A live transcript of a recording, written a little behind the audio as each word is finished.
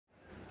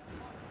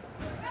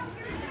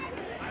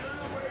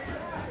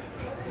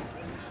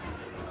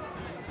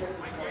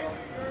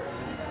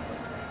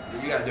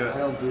gotta do it. I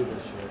don't do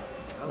this shit.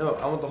 No,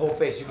 I want the whole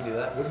face. You can do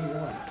that. What do you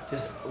want?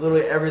 Just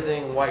literally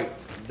everything white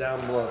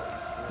down below.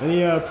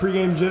 Any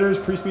pre-game jitters,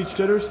 pre-speech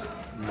jitters?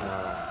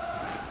 Nah.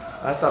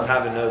 I stopped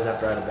having those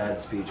after I had a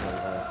bad speech one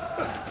time.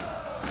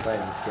 It's not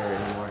even scary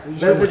anymore.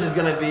 The message is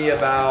going to be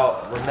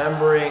about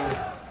remembering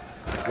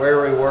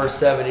where we were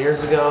 7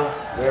 years ago,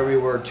 where we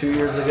were 2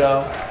 years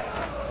ago,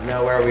 and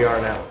now where we are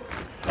now.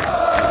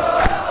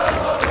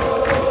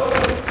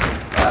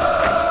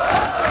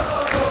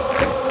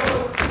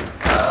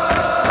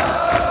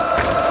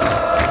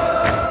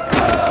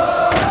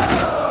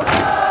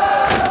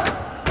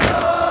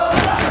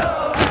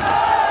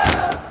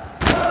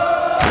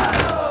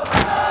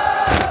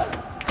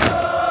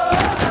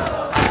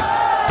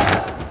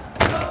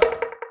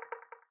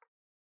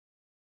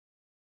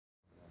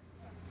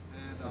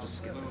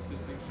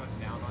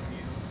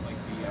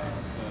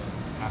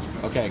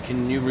 Okay,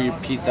 can you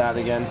repeat that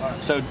again?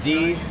 So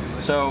D,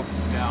 so...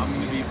 Yeah, I'm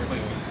going to be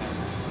replacing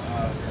tens.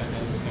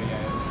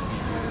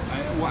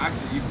 Well,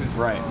 actually, you could...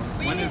 Right.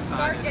 But you need to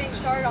start getting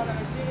started on them.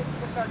 As soon as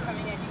people start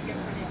coming in, you get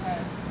pretty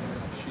ahead.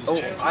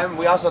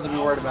 We also have to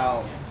be worried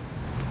about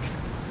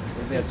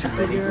if they have too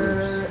many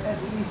groups.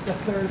 At least a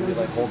third. We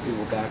like hold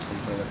people back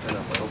from trying to turn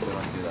up, but hopefully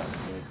not do that.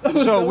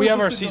 So we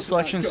have our seat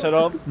selection set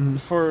up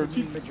for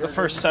the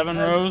first 7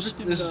 rows.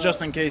 This is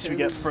just in case we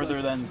get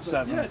further than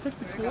 7.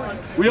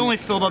 We only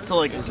filled up to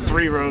like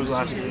 3 rows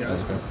last year.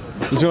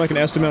 Is there like an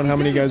estimate on how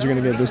many guys are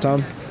going to get this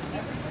time?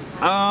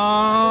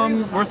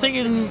 We're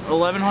thinking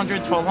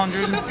 1,100,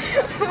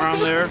 1,200, around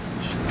there.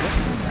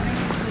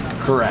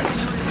 Correct.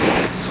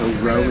 So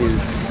row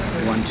is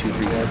 1, 2,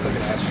 3. That's like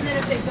a session. And then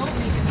if they don't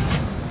make it,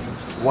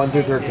 1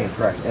 through 13,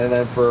 correct. And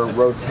then for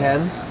row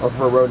 10, or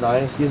for row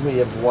 9, excuse me,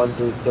 you have 1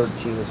 through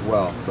 13 as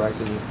well, correct?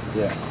 And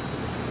yeah.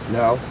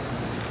 No.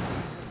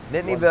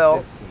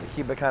 Nittanyville, to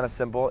keep it kind of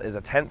simple, is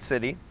a tent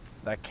city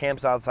that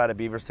camps outside of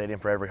Beaver Stadium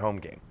for every home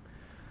game.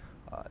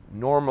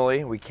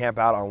 Normally, we camp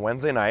out on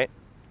Wednesday night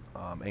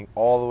and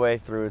all the way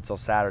through until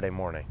Saturday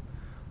morning.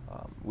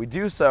 We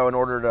do so in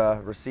order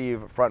to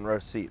receive front row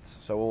seats.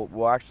 So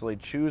we'll actually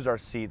choose our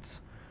seats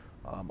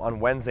on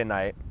Wednesday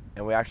night,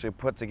 and we actually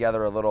put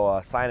together a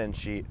little sign-in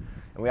sheet,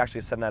 and we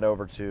actually send that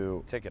over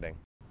to ticketing.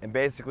 And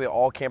basically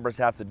all campers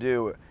have to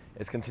do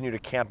is continue to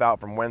camp out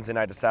from Wednesday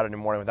night to Saturday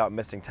morning without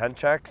missing tent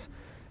checks,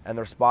 and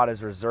their spot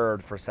is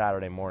reserved for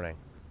Saturday morning.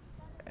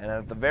 And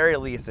at the very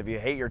least, if you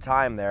hate your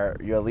time there,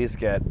 you at least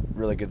get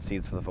really good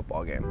seats for the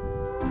football game.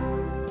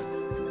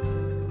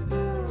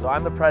 So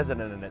I'm the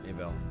president of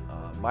Nittanyville.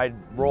 My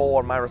role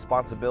and my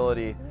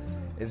responsibility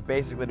is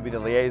basically to be the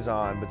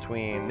liaison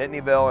between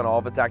Nittanyville and all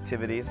of its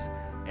activities,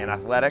 and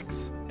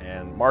athletics,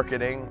 and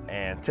marketing,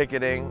 and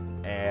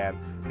ticketing, and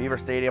Beaver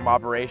Stadium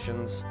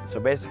operations. So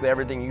basically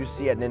everything you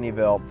see at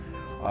Nittanyville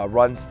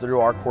runs through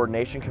our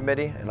coordination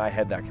committee, and I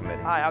head that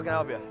committee. Hi, how can I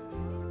help you?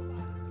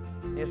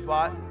 Need a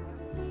spot?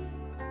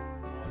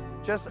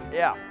 Just,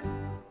 yeah.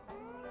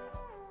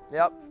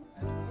 Yep.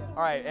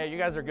 All right, hey, you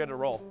guys are good to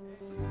roll.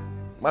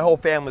 My whole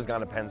family's gone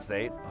to Penn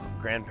State.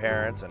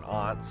 Grandparents and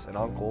aunts and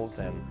uncles,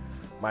 and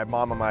my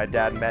mom and my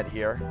dad met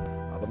here.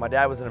 But my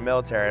dad was in the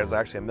military. I was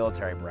actually a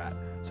military brat.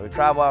 So we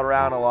travel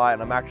around a lot,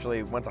 and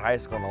went to high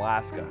school in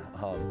Alaska.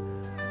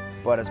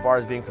 But as far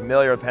as being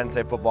familiar with Penn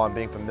State football and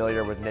being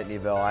familiar with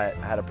Nittanyville, I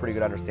had a pretty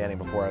good understanding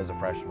before I was a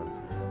freshman.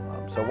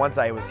 So once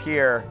I was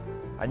here,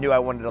 I knew I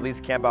wanted to at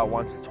least camp out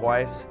once or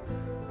twice.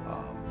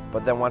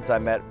 But then once I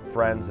met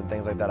friends and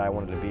things like that I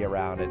wanted to be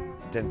around, it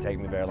didn't take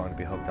me very long to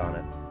be hooked on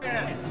it.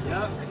 I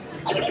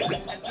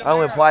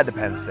only applied to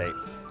Penn State.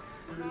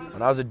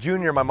 When I was a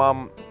junior, my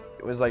mom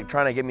was like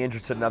trying to get me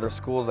interested in other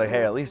schools, like,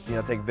 hey, at least, you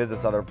know, take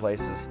visits other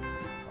places.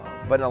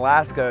 But in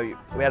Alaska,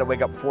 we had to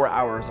wake up 4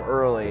 hours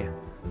early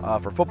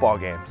for football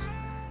games.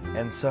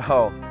 And so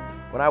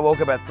when I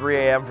woke up at 3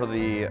 a.m. for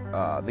the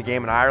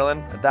game in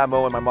Ireland, at that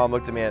moment my mom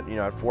looked at me at,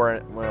 at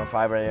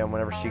 5 a.m.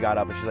 whenever she got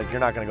up, and she's like, you're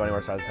not going to go anywhere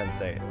besides Penn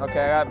State.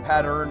 Okay, I got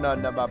pattern, I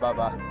don't know.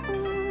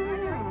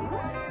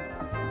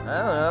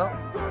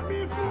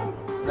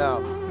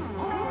 No.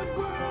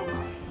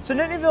 So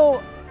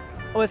Nittanyville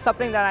was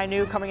something that I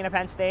knew coming into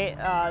Penn State,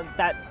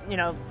 that,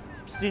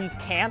 students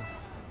camped,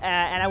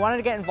 and I wanted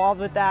to get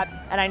involved with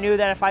that, and I knew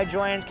that if I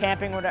joined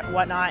camping or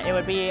whatnot, it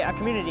would be a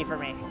community for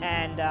me,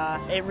 and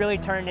it really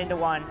turned into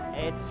one.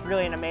 It's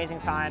really an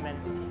amazing time, and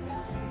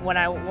when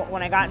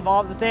I got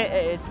involved with it,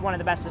 it's one of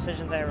the best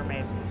decisions I ever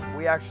made.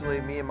 We actually,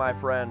 me and my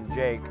friend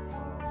Jake,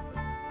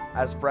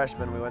 as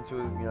freshmen, we went to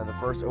the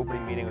first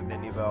opening meeting with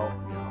Nittanyville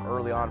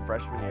early on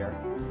freshman year,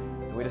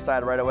 and we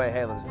decided right away,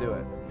 hey, let's do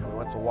it. We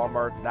went to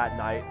Walmart that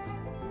night,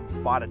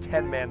 bought a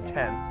 10-man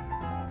tent,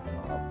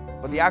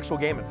 but the actual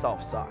game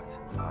itself sucked.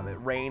 It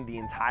rained the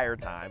entire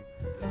time.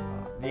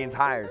 We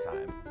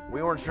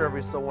weren't sure if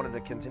we still wanted to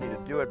continue to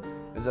do it.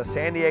 It was a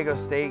San Diego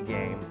State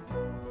game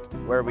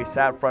where we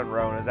sat front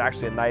row, and it was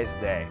actually a nice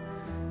day.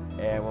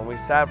 And when we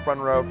sat front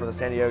row for the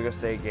San Diego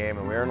State game,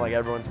 and we were in like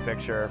everyone's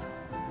picture,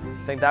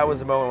 I think that was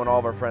the moment when all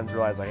of our friends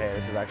realized, like, hey,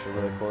 this is actually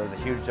really cool. There's a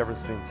huge difference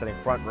between sitting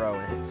front row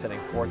and sitting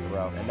fourth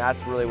row, and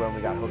that's really when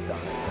we got hooked on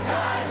it.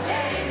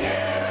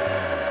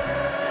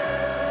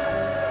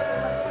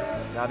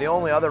 Now, the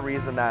only other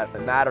reason that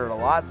it mattered a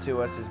lot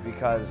to us is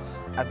because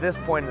at this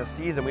point in the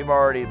season, we've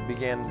already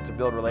begun to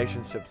build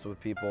relationships with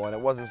people, and it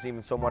wasn't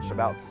even so much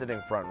about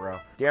sitting front row.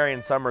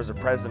 Darian Summers, the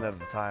president at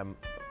the time,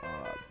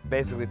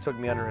 basically took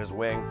me under his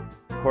wing.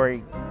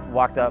 Corey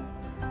walked up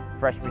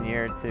freshman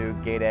year to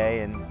Gate A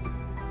and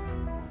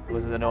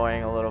was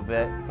annoying a little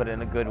bit, but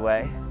in a good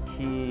way.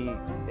 He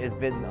has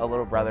been a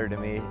little brother to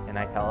me, and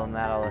I tell him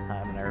that all the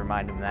time, and I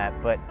remind him that,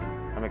 but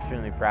I'm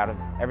extremely proud of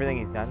everything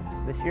he's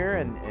done this year,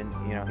 and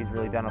you know, he's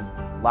really done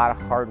a lot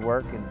of hard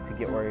work and to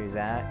get where he's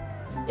at.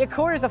 Yeah,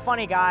 Corey's a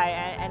funny guy,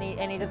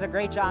 and he does a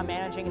great job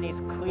managing, and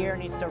he's clear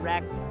and he's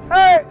direct.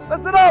 Hey,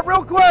 listen up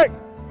real quick.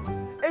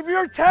 If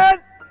your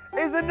tent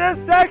is in this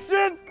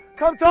section,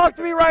 come talk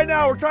to me right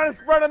now. We're trying to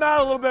spread them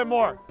out a little bit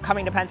more.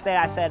 Coming to Penn State,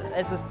 I said,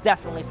 this is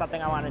definitely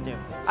something I want to do.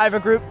 I have a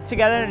group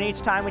together, and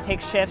each time we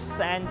take shifts,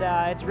 and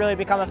it's really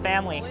become a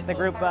family. The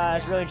group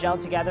has really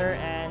gelled together,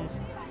 and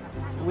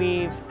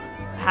we've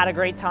had a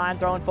great time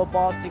throwing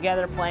footballs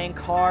together, playing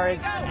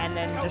cards, and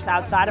then just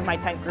outside of my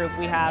tent group,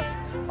 we have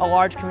a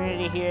large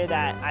community here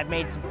that I've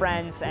made some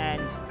friends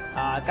and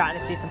gotten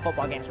to see some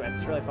football games with.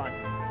 It's really fun.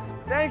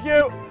 Thank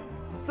you.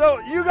 So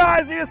you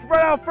guys need to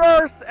spread out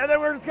first, and then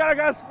we're just kind of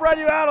gonna spread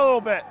you out a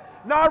little bit.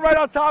 Not right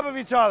on top of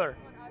each other.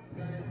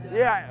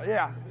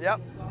 Yeah,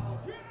 yep.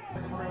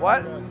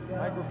 What? I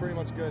think we're pretty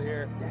much good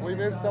here. We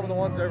moved some of the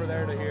ones over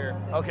there to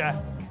here. Okay.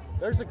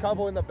 There's a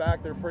couple in the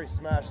back that are pretty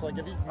smashed. Like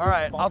if you. All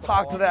right, I'll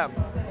talk to them.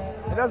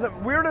 It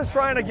doesn't. We're just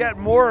trying to get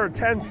more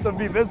tents to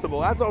be visible.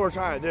 That's what we're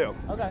trying to do.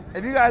 Okay.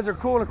 If you guys are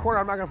cool in the corner,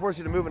 I'm not gonna force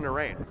you to move in the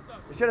rain.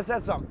 You should have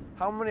said something.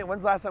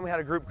 When's the last time we had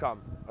a group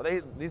come? Are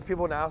these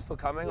people now still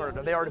coming, or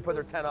have they already put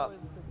their tent up?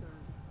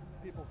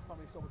 People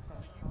coming still with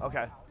tents.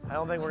 Okay. I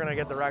don't think we're gonna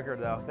get the record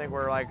though. I think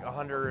we're like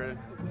 100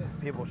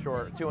 people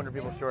short, 200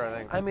 people short, I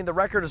think. I mean, the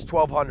record is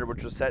 1,200,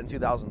 which was set in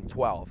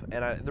 2012.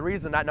 And the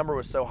reason that number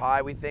was so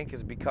high, we think,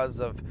 is because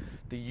of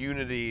the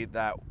unity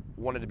that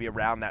wanted to be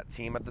around that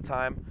team at the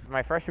time.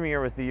 My freshman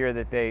year was the year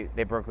that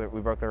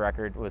we broke the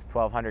record. It was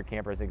 1,200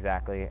 campers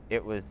exactly.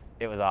 It was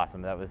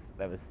awesome. That was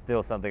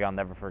still something I'll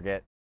never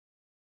forget.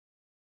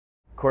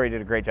 Corey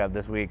did a great job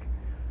this week,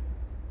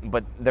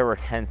 but there were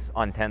tents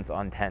on tents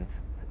on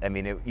tents. I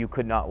mean, you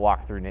could not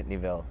walk through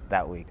Nittanyville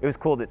that week. It was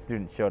cool that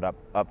students showed up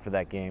for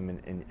that game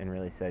and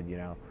really said, you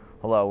know,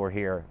 hello, we're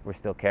here, we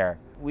still care.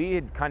 We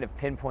had kind of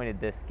pinpointed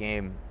this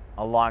game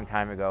a long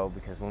time ago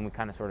because when we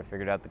kind of sort of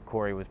figured out that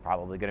Corey was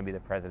probably going to be the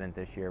president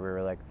this year, we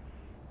were like,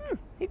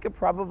 he could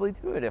probably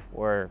do it if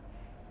we're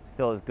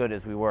still as good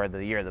as we were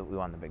the year that we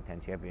won the Big Ten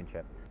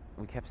championship.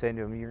 We kept saying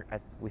to him,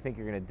 we think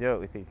you're going to do it,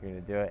 we think you're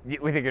going to do it.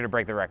 We think you're going to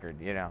break the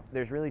record, you know.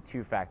 There's really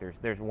two factors.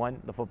 There's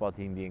one, the football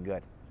team being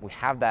good. We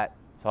have that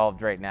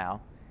solved right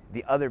now.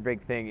 The other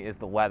big thing is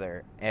the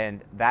weather,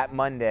 and that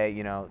Monday,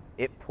 you know,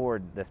 it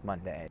poured this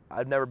Monday.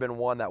 I've never been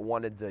one that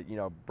wanted to, you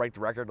know, break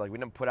the record. Like, we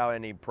didn't put out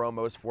any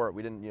promos for it.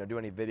 We didn't, you know, do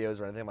any videos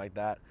or anything like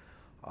that.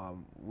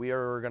 We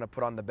are going to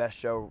put on the best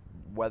show,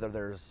 whether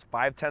there's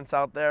 5 tents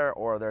out there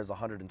or there's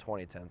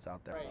 120 tents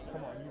out there.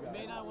 Come on, you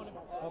may not want to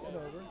up and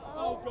over.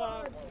 Oh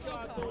God.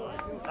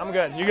 I'm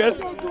good. You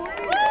good?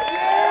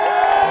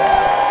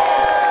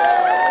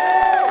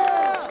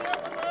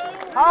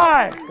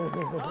 Hi.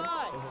 Hi.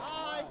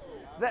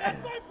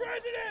 That's my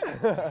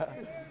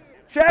president.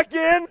 Check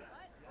in,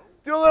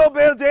 do a little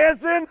bit of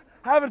dancing,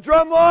 have a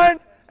drum line,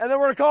 and then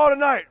we're gonna call it a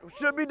night.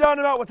 Should be done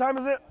about, what time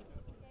is it?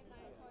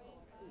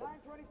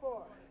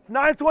 9:24. It's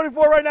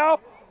 9:24 right now.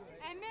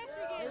 And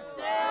Michigan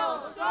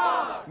still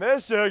sucks.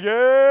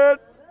 Michigan.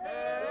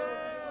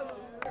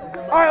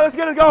 All right, let's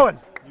get it going.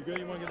 You good?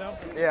 You want to get down?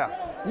 Yeah.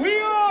 We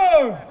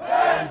are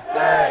Penn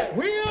State.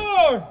 We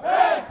are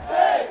Penn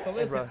State. So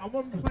listen, I'm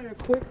gonna play a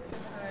quick.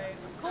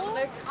 Cool.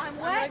 I'm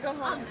wet.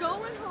 I'm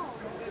going home.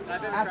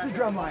 After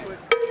drum line.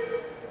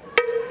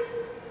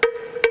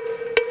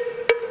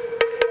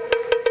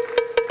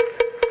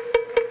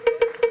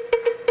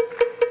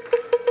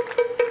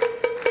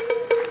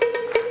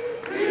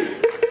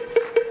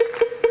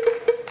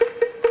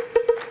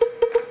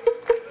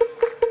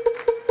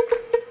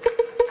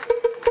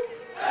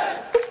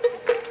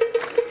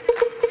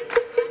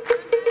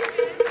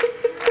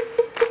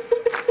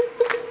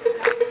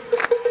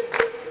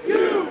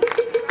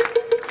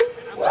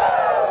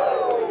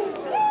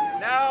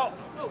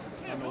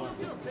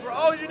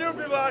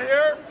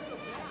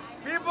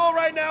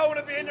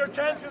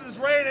 Tents because it's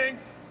raining,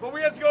 but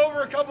we have to go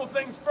over a couple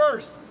things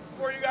first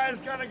before you guys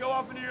kind of go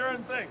up into your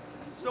own thing.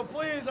 So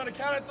please, on a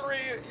count of 3,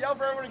 yell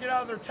for everyone to get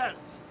out of their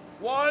tents.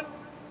 1,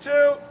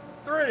 2,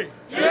 3.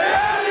 Get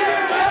out of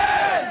your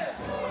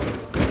tents!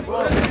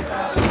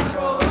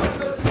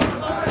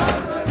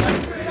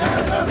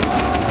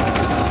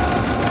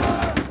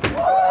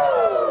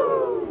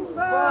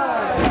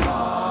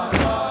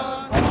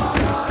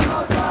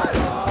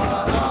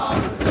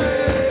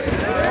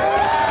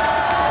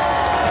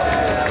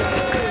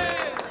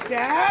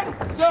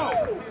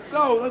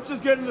 So let's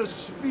just get into the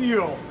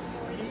spiel.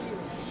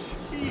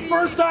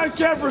 First time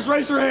campers,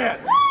 raise your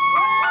hand.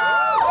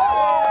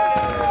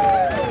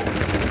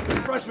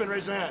 Freshmen,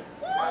 raise your hand.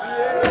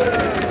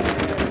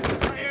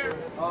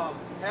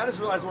 Hey, I just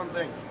realized one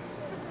thing.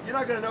 You're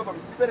not gonna know if I'm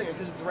spitting it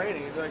because it's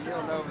raining. It's like you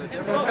don't know the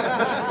difference.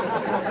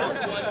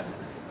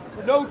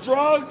 No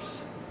drugs.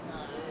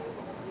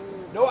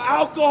 No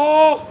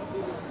alcohol.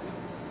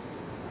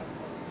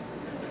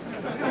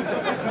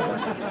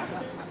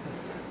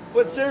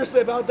 But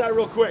seriously about that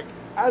real quick.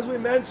 As we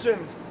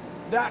mentioned,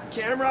 that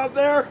camera out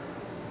there,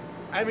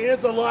 I mean,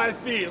 it's a live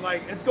feed.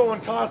 Like, it's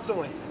going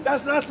constantly.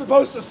 That's not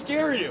supposed to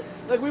scare you.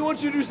 Like, we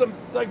want you to do some,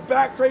 like,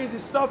 bat crazy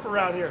stuff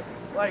around here.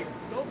 Like,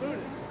 don't do it.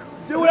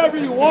 Do whatever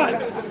you want.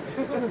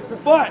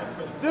 But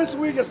this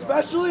week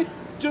especially,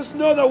 just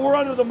know that we're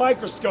under the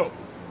microscope.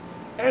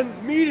 And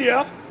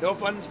media, no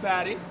funds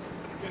Patty,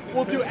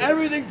 will do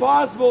everything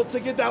possible to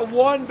get that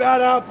one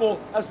bad apple,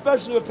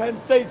 especially with Penn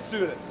State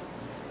students.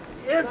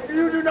 If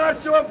you do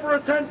not show up for a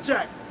 10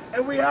 check,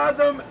 and we have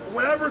them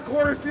whenever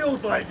Corey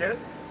feels like it,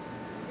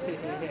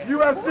 you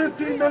have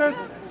 15 minutes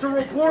to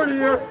report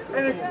here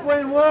and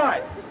explain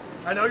why.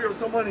 I know you're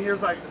someone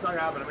here's like, it's not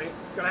gonna happen to me.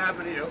 It's gonna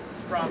happen to you.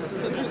 I promise.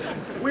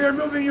 We are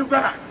moving you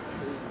back.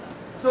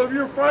 So if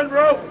you're front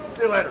row,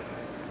 see you later.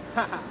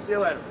 See you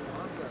later.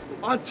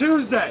 On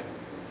Tuesday,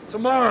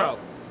 tomorrow,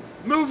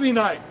 movie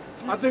night.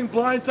 I think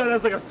Blindside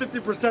has like a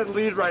 50%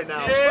 lead right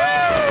now.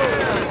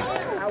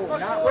 Yeah! I will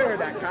not wear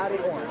that gaudy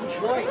orange.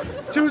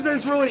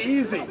 Tuesday's really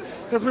easy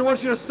because we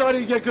want you to study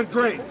and get good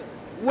grades.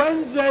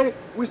 Wednesday,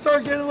 we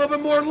start getting a little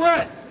bit more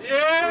lit.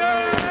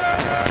 Yeah!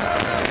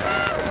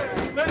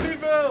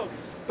 Nittanyville!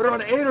 But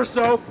on 8 or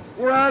so,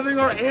 we're having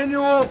our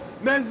annual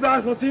men's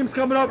basketball teams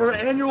coming up, our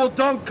annual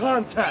dunk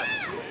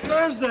contest.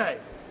 Thursday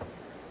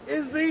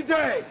is the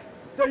day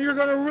that you're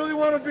gonna really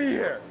want to be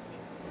here.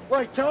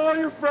 Like, tell all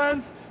your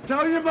friends,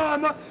 tell your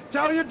mama,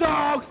 tell your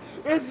dog,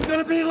 it's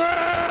gonna be lit!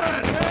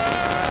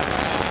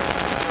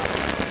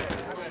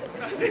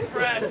 Be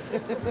fresh.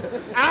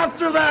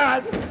 After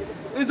that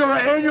is our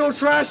annual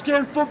trash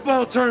can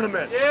football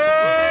tournament.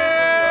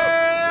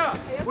 Yeah!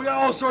 We got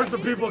all sorts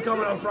of people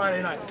coming on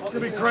Friday night. It's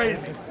gonna be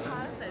crazy.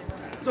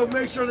 So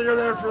make sure that you're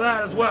there for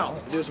that as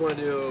well. You just want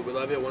to do we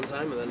love you one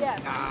time and then.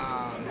 Yes.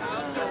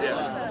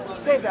 Yeah.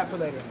 Save that for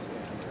later.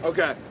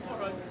 Okay.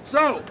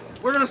 So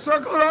we're gonna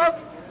circle it up,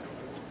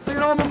 sing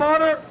an alma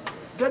mater,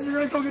 then you're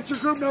gonna go get your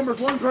group numbers,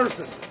 one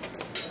person.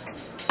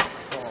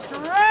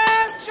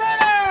 Stretch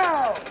it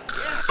out!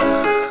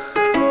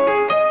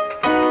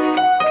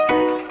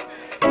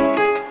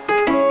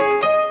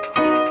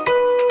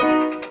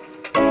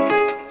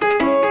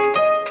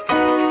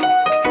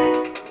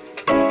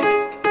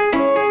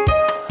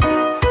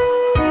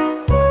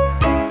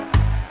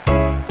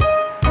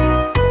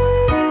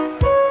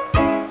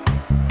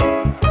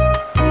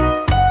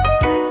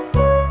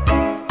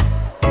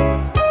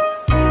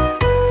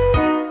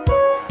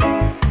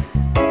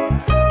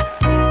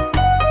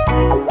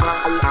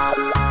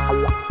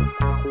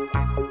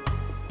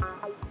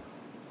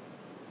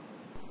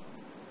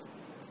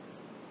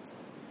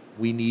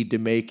 We need to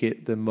make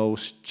it the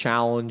most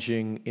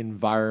challenging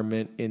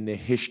environment in the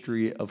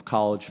history of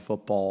college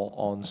football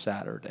on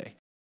Saturday.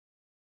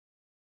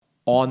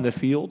 On the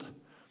field,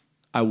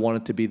 I want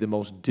it to be the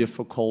most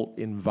difficult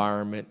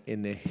environment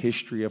in the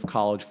history of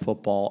college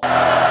football.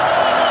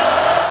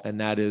 And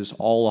that is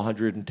all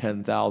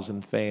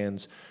 110,000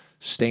 fans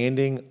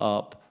standing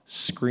up,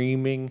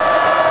 screaming,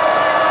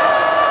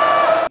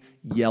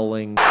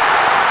 yelling,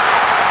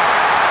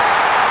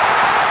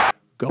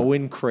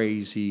 going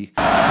crazy.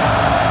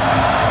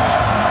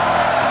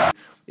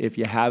 If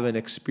you haven't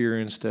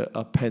experienced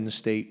a Penn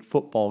State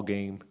football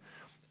game,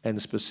 and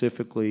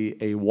specifically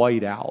a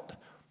whiteout,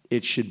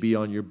 it should be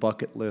on your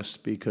bucket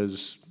list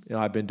because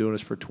I've been doing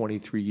this for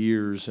 23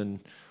 years, and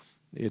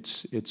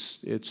it's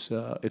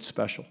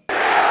special.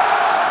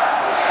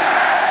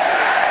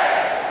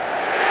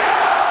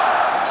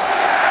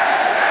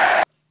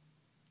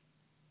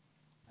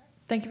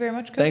 Thank you very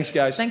much, Coach. Thanks,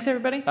 guys. Thanks,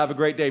 everybody. Have a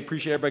great day.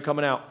 Appreciate everybody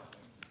coming out.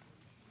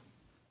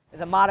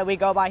 There's a motto we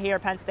go by here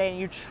at Penn State, and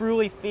you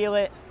truly feel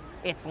it.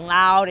 It's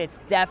loud, it's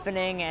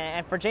deafening,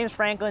 and for James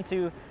Franklin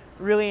to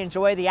really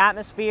enjoy the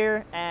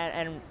atmosphere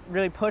and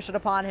really push it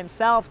upon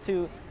himself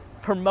to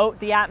promote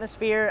the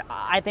atmosphere,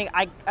 I think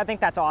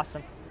that's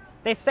awesome.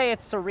 They say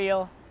it's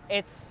surreal.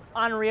 It's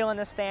unreal in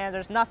the stands.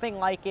 There's nothing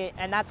like it,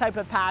 and that type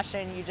of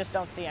passion you just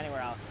don't see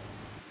anywhere else.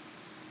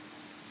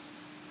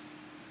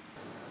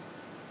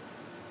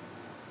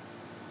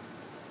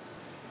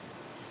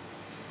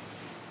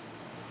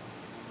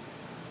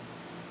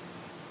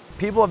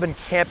 People have been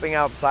camping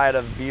outside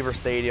of Beaver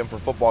Stadium for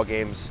football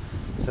games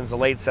since the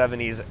late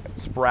 70s,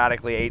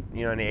 sporadically, in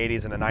the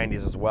 80s and the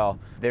 90s as well.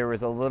 There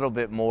was a little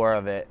bit more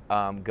of it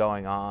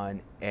going on,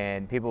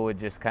 and people would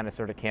just kind of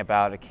sort of camp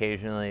out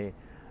occasionally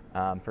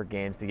for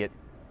games to get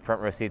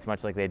front row seats,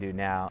 much like they do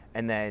now.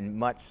 And then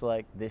much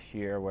like this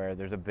year, where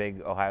there's a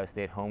big Ohio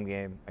State home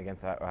game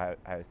against Ohio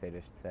State, I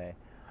should say,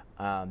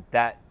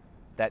 that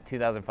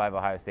 2005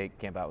 Ohio State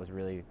camp out was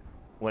really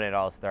when it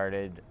all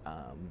started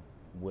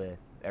with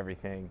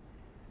everything.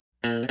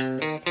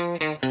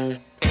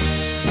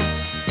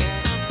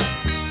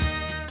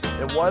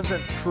 It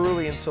wasn't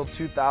truly until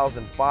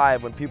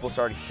 2005 when people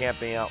started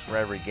camping out for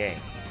every game.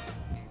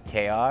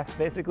 chaos,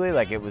 basically.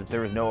 Like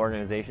there was no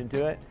organization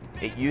to it.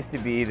 It used to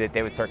be that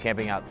they would start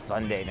camping out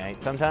Sunday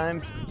night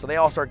sometimes. So they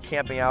all start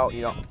camping out,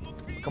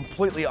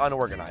 completely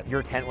unorganized.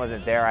 Your tent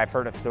wasn't there. I've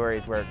heard of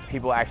stories where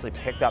people actually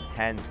picked up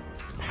tents,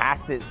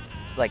 passed it,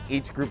 like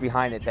each group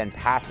behind it, then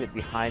passed it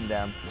behind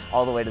them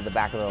all the way to the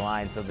back of the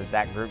line so that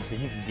that group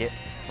didn't get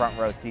front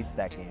row seats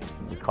that game.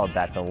 We called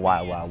that the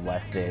Wild Wild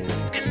West days.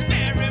 It's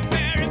very,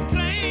 very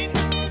plain.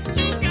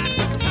 You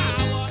got the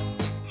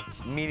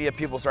power. Media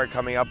people start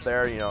coming up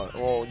there,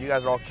 well, you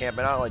guys are all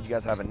camping out, like you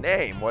guys have a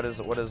name. What do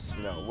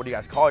you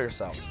guys call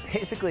yourselves?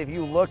 Basically, if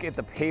you look at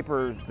the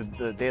papers,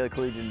 the Daily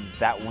Collegian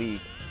that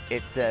week,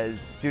 it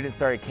says students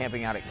started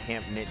camping out at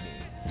Camp Nittany.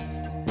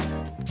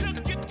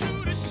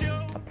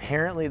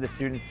 Apparently the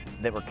students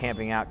that were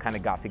camping out kind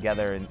of got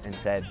together and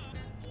said,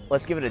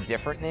 let's give it a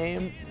different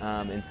name.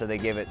 And so they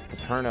gave it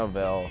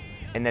Paternoville.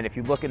 And then if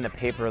you look in the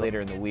paper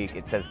later in the week,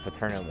 it says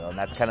Paternoville. And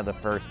that's kind of the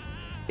first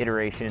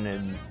iteration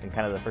and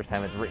kind of the first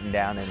time it's written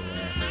down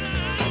anywhere.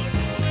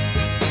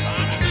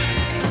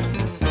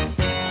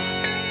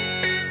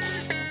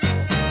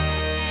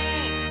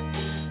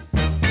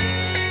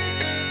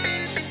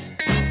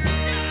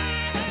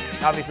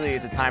 Obviously,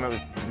 at the time, it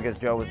was because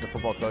Joe was the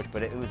football coach,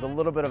 but it was a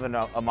little bit of an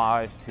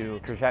homage to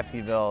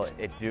Krzyzewskiville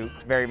at Duke.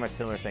 Very much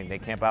similar thing. They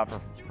camp out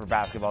for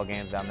basketball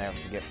games down there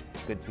to get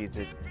good seats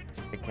at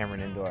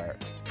Cameron Indoor.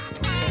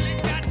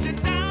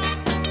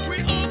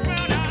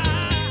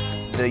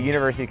 The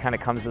university kind of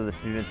comes to the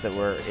students that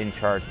were in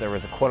charge. There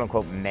was a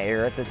quote-unquote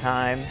mayor at the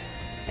time,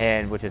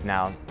 which is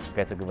now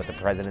basically what the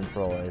president's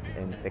role is,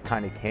 and they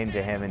kind of came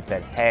to him and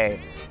said, hey,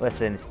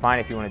 listen, it's fine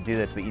if you want to do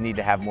this, but you need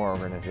to have more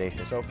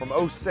organization. So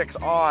from 06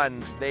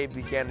 on, they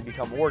began to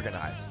become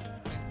organized.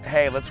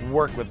 Hey, let's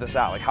work with this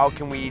out. Like, how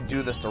can we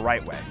do this the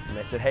right way? And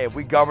they said, hey, if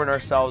we govern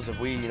ourselves, if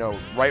we,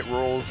 write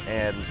rules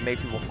and make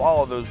people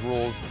follow those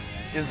rules,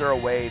 is there a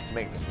way to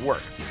make this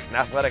work? And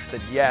athletics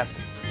said yes.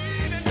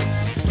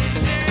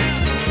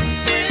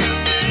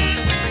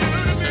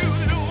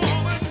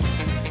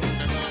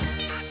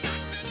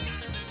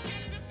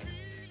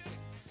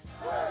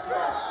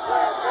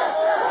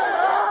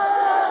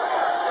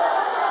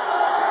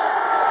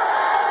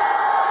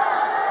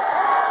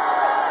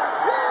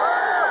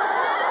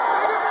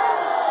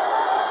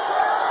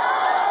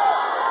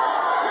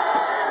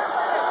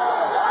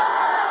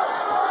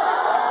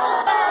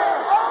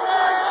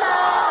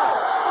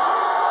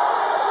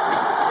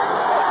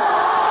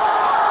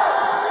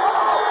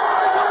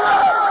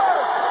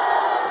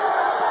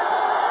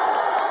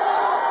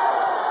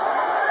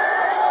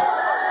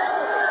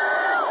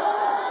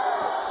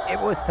 It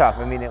was tough.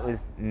 I mean, it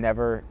was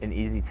never an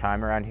easy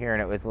time around here,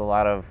 and it was a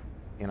lot of,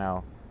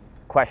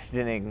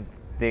 questioning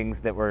things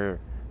that were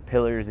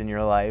pillars in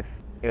your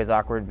life. It was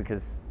awkward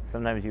because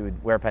sometimes you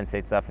would wear Penn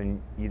State stuff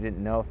and you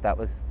didn't know if that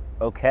was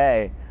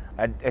okay.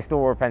 I still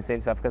wore Penn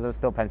State stuff because I was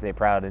still Penn State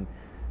proud, and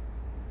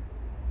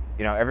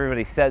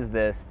everybody says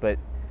this, but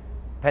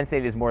Penn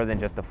State is more than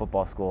just a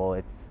football school.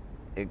 It's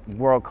a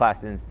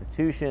world-class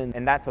institution,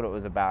 and that's what it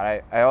was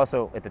about. I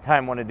also, at the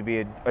time, wanted to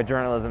be a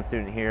journalism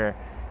student here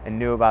and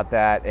knew about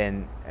that,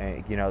 and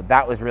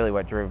that was really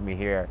what drove me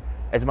here.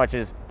 As much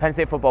as Penn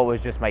State football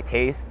was just my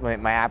taste,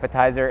 my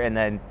appetizer, and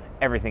then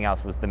everything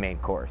else was the main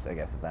course, I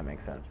guess, if that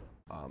makes sense.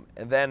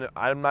 And then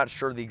I'm not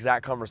sure the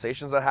exact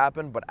conversations that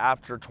happened, but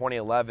after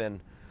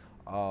 2011,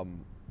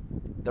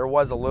 there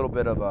was a little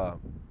bit of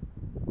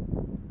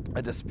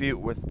a dispute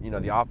with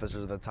the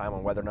officers at the time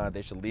on whether or not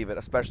they should leave it,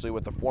 especially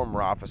with the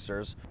former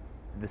officers.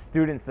 The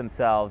students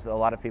themselves, a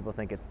lot of people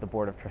think it's the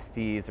board of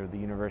trustees or the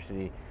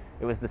university.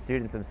 It was the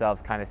students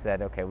themselves kind of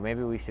said, okay, well,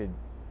 maybe we should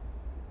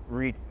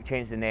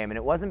change the name. And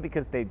it wasn't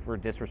because they were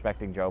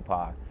disrespecting Joe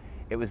Pa.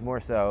 It was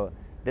more so,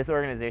 this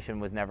organization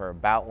was never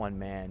about one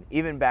man.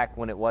 Even back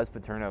when it was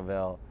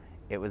Paternoville,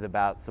 it was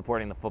about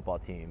supporting the football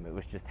team. It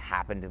was just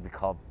happened to be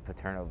called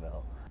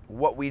Paternoville.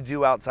 What we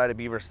do outside of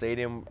Beaver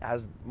Stadium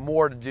has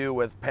more to do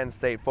with Penn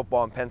State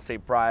football and Penn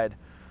State pride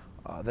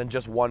than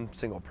just one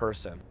single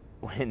person.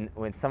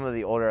 When some of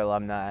the older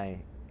alumni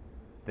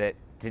that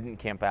didn't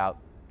camp out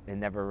and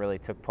never really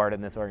took part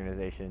in this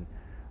organization,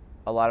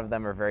 a lot of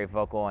them are very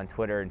vocal on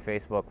Twitter and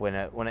Facebook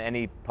when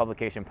any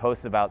publication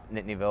posts about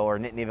Nittanyville, or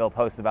Nittanyville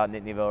posts about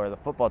Nittanyville, or the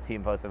football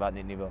team posts about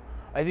Nittanyville.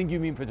 I think you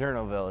mean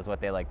Paternoville is what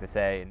they like to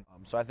say.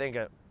 So I think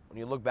when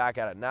you look back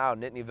at it now,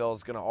 Nittanyville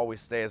is going to always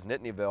stay as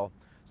Nittanyville.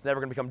 It's never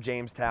going to become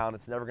Jamestown.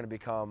 It's never going to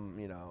become,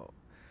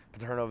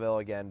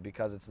 Paternoville again,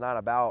 because it's not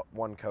about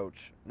one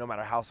coach, no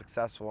matter how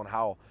successful and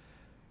how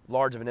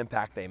large of an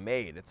impact they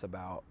made. It's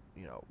about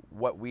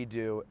what we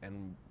do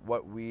and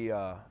what we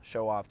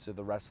show off to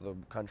the rest of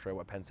the country,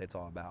 what Penn State's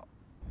all about.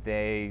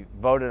 They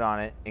voted on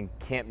it, and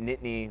Camp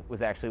Nittany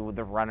was actually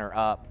the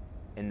runner-up,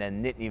 and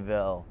then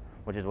Nittanyville,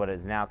 which is what it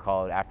is now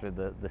called after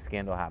the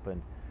scandal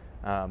happened.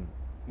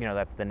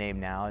 That's the name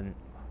now, and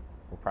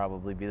will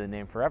probably be the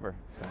name forever.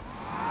 So.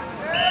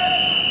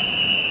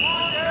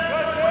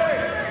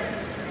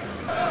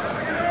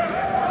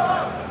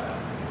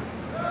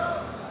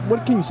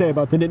 What can you say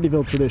about the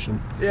Nittanyville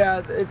tradition?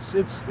 Yeah,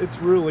 it's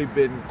really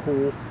been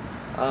cool.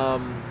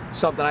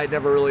 something I'd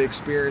never really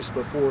experienced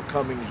before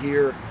coming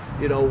here.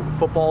 You know,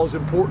 football is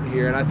important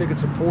here, and I think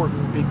it's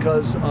important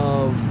because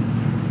of,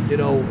 you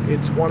know,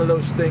 it's one of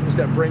those things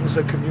that brings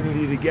a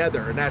community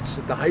together, and that's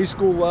at the high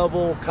school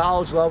level,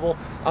 college level.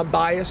 I'm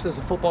biased as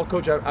a football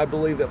coach. I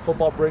believe that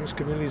football brings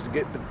communities to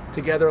get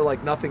together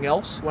like nothing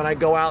else. When I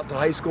go out to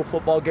high school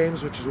football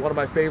games, which is one of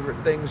my favorite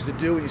things to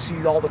do, you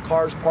see all the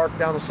cars parked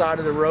down the side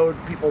of the road,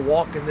 people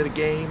walk into the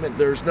game, and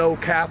there's no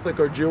Catholic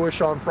or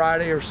Jewish on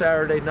Friday or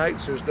Saturday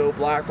nights. There's no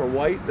black or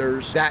white.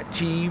 There's that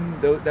team,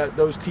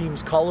 those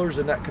teams' colors,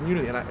 and that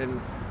community,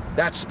 and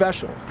that's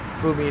special.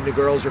 Fumi and the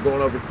girls are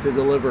going over to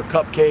deliver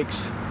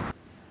cupcakes.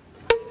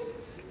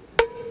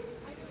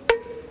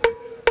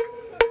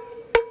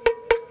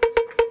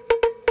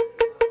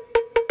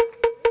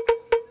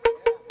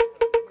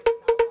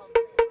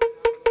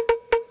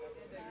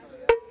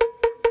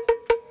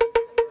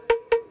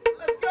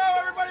 Let's go,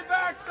 everybody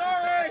back.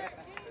 Sorry.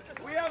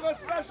 We have a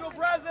special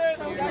present.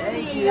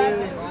 He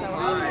doesn't. So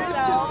help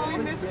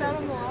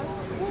yourself.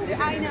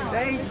 I know.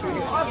 Thank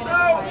you.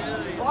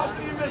 Also, lots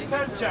of you missed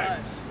 10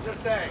 checks.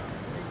 Just saying.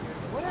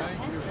 What are 10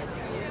 checks?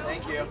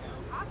 Thank you.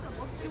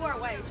 Awesome. She wore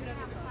away. She doesn't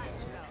have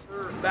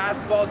time.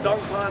 Basketball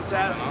dunk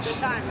contest.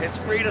 It's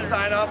free to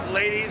sign up.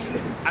 Ladies,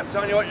 I'm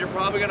telling you what, you're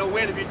probably going to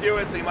win if you do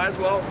it, so you might as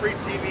well. Free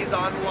TVs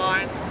on the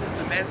line.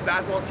 The men's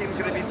basketball team's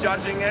going to be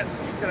judging it.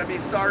 It's going to be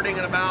starting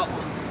in about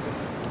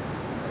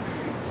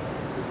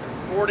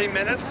 40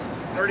 minutes,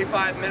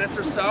 35 minutes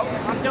or so.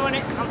 I'm doing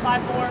it. I'm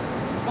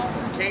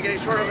 5'4". Can't get any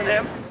shorter than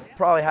him.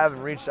 Probably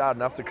haven't reached out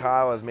enough to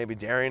Kyle as maybe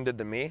Darian did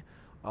to me.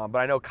 But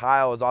I know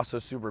Kyle is also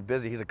super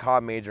busy. He's a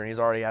comm major and he's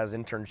already has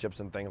internships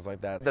and things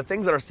like that. The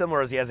things that are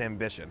similar is he has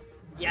ambition.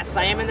 Yes,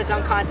 I am in the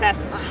dunk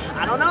contest.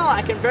 I don't know.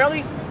 I can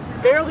barely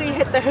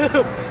hit the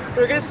hoop. So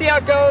we're gonna see how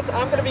it goes.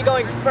 I'm gonna be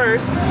going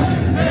first.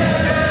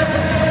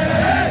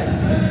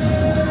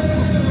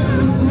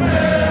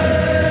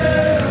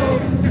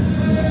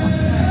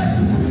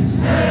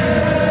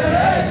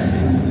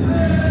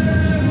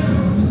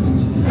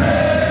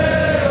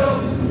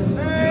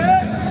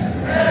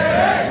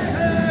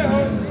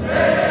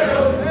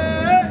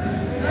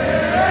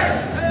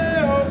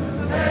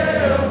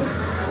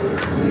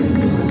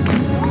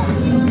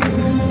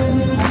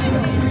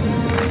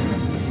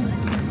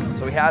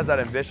 He has that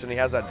ambition, he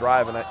has that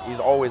drive, and he's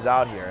always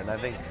out here. And I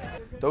think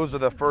those are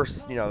the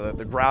first, you know,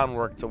 the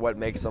groundwork to what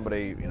makes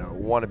somebody, you know,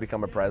 want to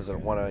become a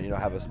president, want to, you know,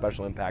 have a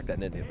special impact at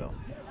Nittanyville.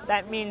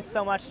 That means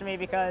so much to me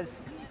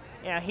because,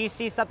 you know, he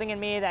sees something in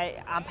me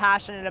that I'm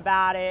passionate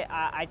about it.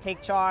 I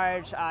take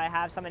charge. I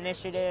have some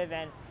initiative,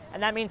 and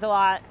that means a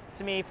lot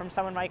to me from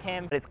someone like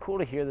him. It's cool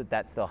to hear that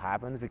that still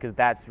happens because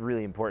that's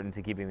really important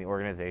to keeping the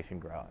organization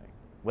growing.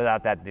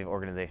 Without that, the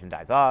organization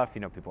dies off.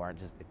 You know, if people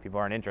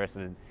aren't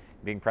interested in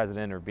being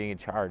president or being in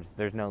charge,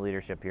 there's no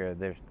leadership here.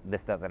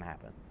 This doesn't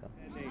happen. So.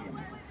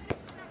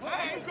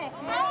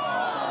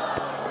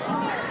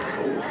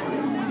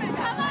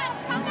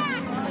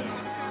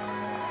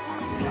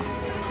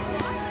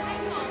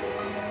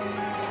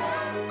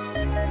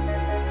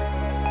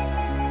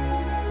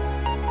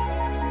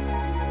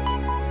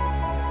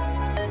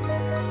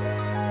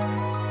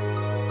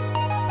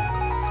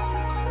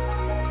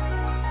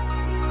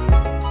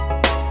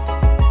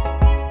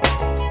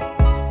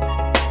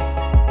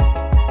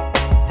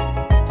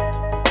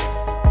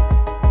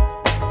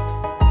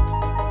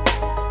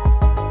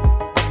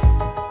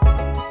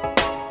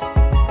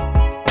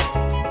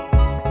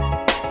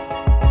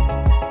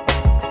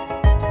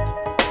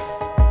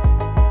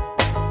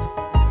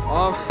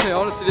 I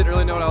honestly didn't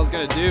really know what I was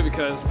going to do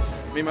because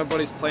me and my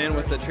buddy's playing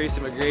with the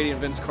Tracy McGrady and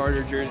Vince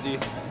Carter jersey,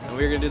 and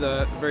we were going to do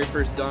the very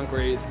first dunk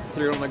where he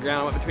threw it on the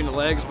ground, went between the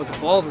legs, but the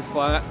balls were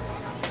flat,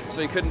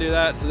 so he couldn't do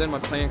that. So then my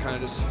plan kind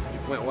of just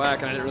went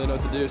whack, and I didn't really know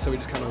what to do, so we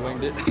just kind of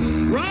winged it.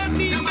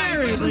 Rodney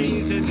Berry,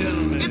 ladies and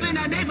gentlemen. It's been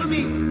that day for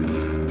me.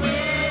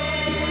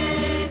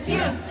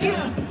 Yeah,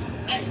 yeah.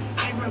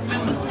 I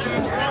remember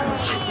serving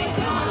sandwiches and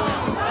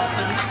donuts,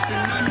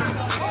 finessing money.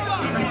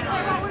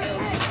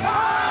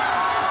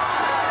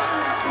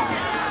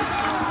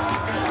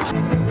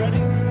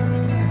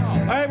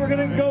 All right, we're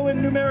going to go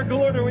in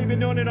numerical order. We've been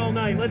doing it all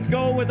night. Let's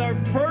go with our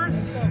first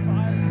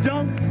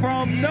dunk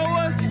from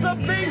Noah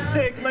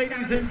Sabasic,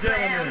 ladies and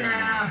gentlemen.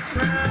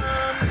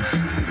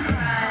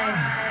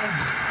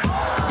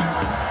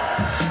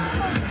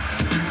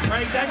 All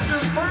right, that's your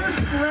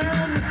first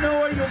round,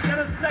 Noah. You'll get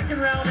a second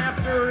round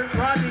after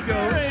Rodney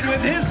goes.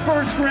 With his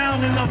first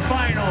round in the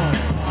final.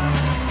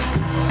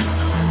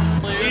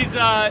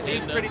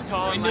 He's pretty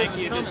tall and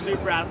lanky, just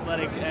super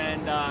athletic,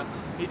 and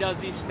he does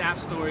these snap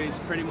stories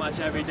pretty much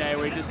every day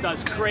where he just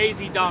does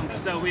crazy dunks,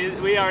 so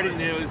we already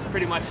knew it was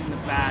pretty much in the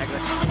bag.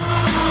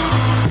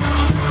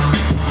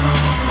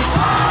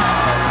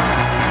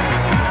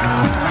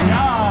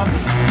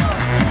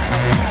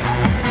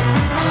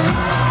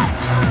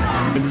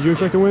 And did you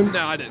expect to win?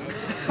 No, I didn't.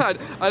 I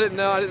didn't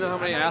know. I didn't know how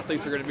many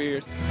athletes were going to be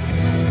here.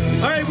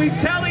 All right, we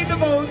tallied the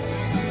votes.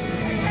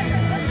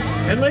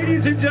 And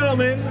ladies and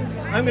gentlemen,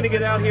 I'm going to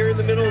get out here in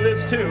the middle of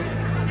this too.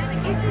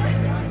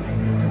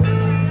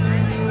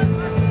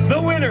 The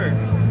winner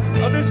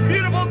of this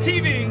beautiful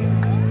TV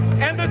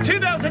and the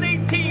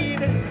 2018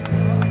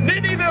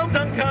 Nittanyville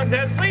Dunk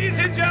Contest. Ladies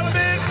and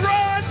gentlemen,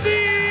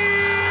 Rodney!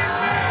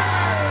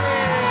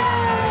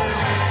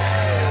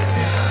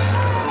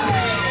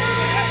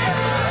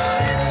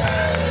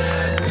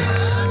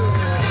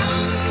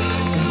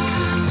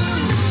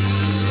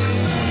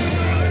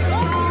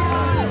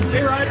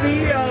 Hey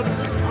Rodney,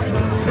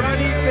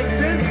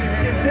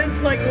 is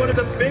this like one of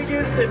the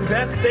biggest and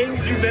best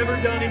things you've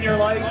ever done in your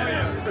life? Oh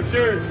yeah, for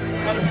sure, 100%.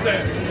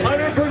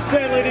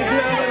 100%, ladies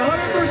and gentlemen,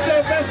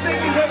 100% best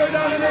thing he's ever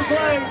done in his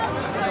life.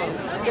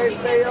 You guys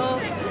stay up.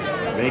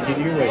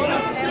 Making you wait.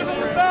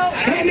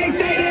 And they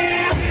stay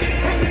there.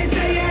 And they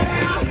stay there.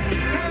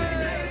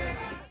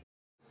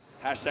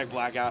 Hashtag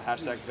blackout,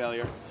 hashtag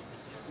failure.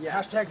 Yeah,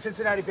 hashtag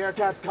Cincinnati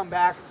Bearcats come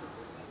back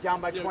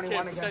down by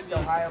 21 against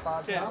Ohio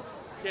Bobcats.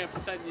 Can't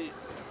put that knee.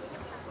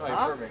 Oh, you're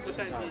perfect. Put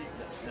that knee.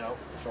 No,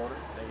 shoulder.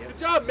 Thank you. Good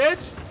job,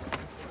 Mitch.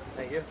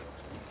 Thank you.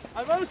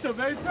 I'm also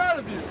very proud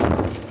of you.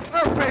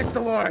 Oh, praise the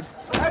Lord.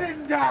 I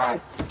didn't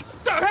die.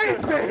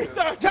 Praise me.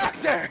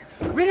 Doctor.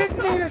 We didn't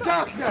need a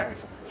doctor.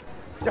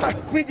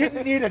 We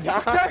didn't need a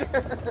doctor.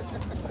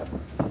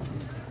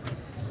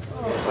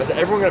 Is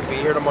everyone going to be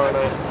here tomorrow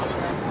night?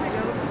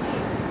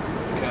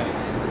 Okay.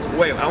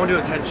 Wait, I want to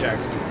do a 10 check.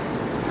 I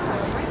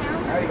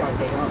already got to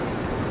go.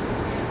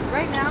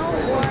 Right now or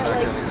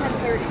like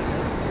 10:30?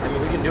 I mean,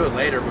 we can do it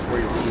later before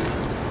you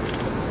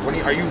leave. When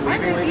are you leaving?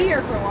 I'm gonna be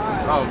here for a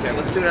while. Oh, okay.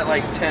 Let's do it at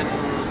like 10. You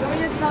want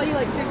me to just tell you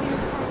like 15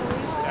 minutes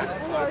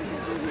before we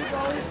leave?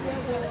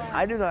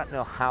 I do not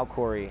know how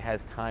Corey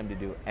has time to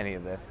do any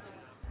of this.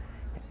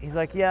 He's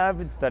like, yeah, I've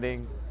been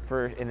studying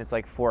and it's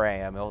like 4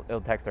 a.m.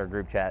 He'll text our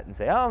group chat and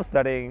say, oh, I'm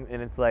studying.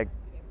 And it's like,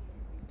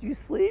 do you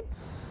sleep?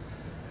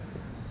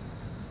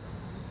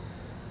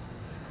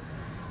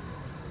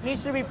 He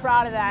should be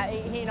proud of that.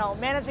 You know,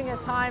 managing his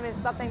time is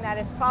something that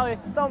is probably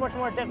so much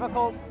more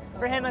difficult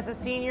for him as a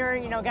senior,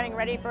 you know, getting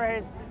ready for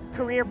his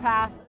career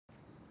path.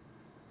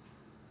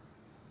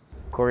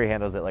 Corey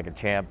handles it like a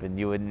champ, and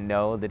you wouldn't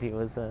know that he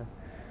was a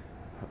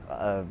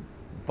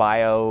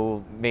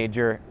bio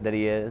major that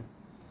he is.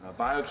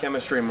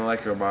 Biochemistry and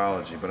molecular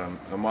biology, but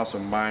I'm also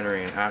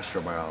minoring in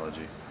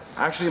astrobiology.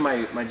 Actually,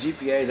 my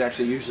GPA is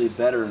actually usually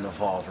better in the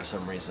fall for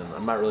some reason.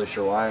 I'm not really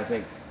sure why. I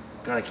think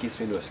it kind of keeps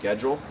me to a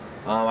schedule.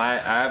 I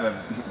have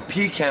a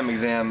P-Chem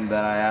exam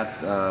that I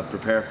have to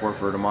prepare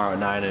for tomorrow at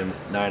 9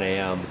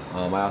 a.m.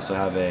 I also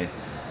have a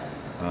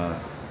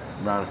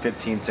around a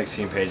 15,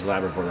 16 page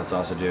lab report that's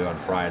also due on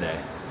Friday.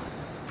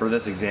 For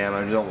this exam,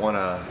 I don't want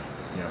to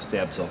stay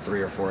up till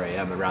 3 or 4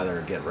 a.m. I'd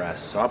rather get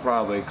rest. So I'll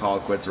probably call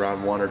it quits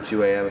around 1 or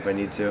 2 a.m. if I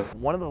need to.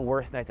 One of the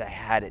worst nights I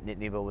had at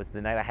Nittanyville was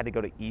the night I had to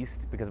go to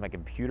East because my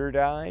computer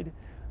died.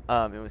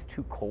 It was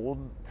too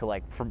cold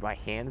for my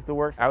hands to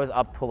work. I was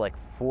up till like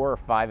 4 or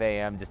 5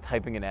 a.m. just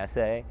typing an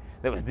essay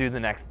that was due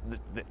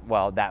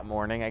that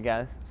morning, I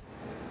guess.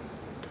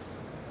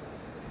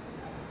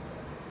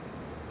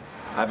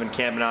 I've been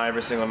camping out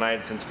every single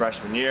night since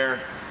freshman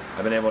year.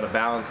 I've been able to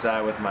balance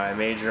that with my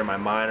major and my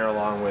minor,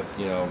 along with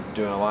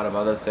doing a lot of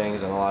other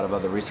things and a lot of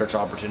other research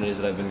opportunities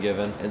that I've been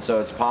given. And so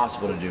it's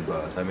possible to do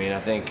both. I mean, I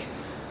think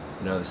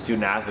the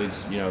student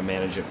athletes,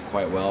 manage it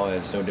quite well, and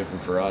it's no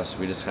different for us.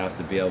 We just have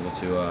to be able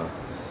to,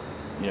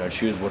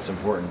 choose what's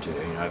important to you.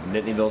 If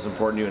Nittanyville's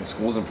important to you and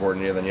school's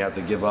important to you, then you have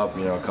to give up,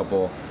 a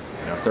couple,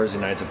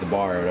 Thursday nights at the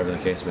bar or whatever the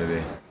case may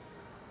be.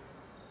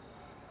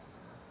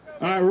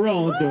 All right, we're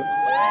rolling. Let's do it.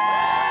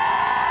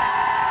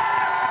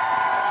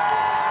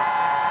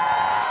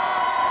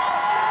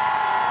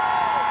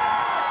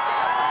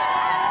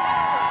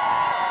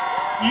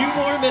 Few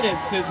more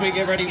minutes as we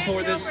get ready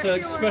for this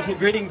special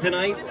greeting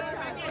tonight.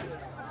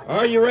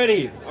 Are you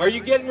ready? Are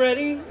you getting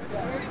ready?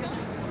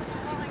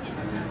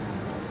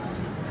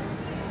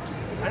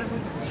 I just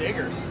looked at the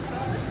shakers.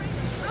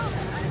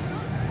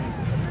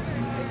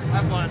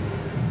 Have fun.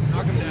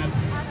 Knock them down.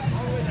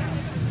 All the way down.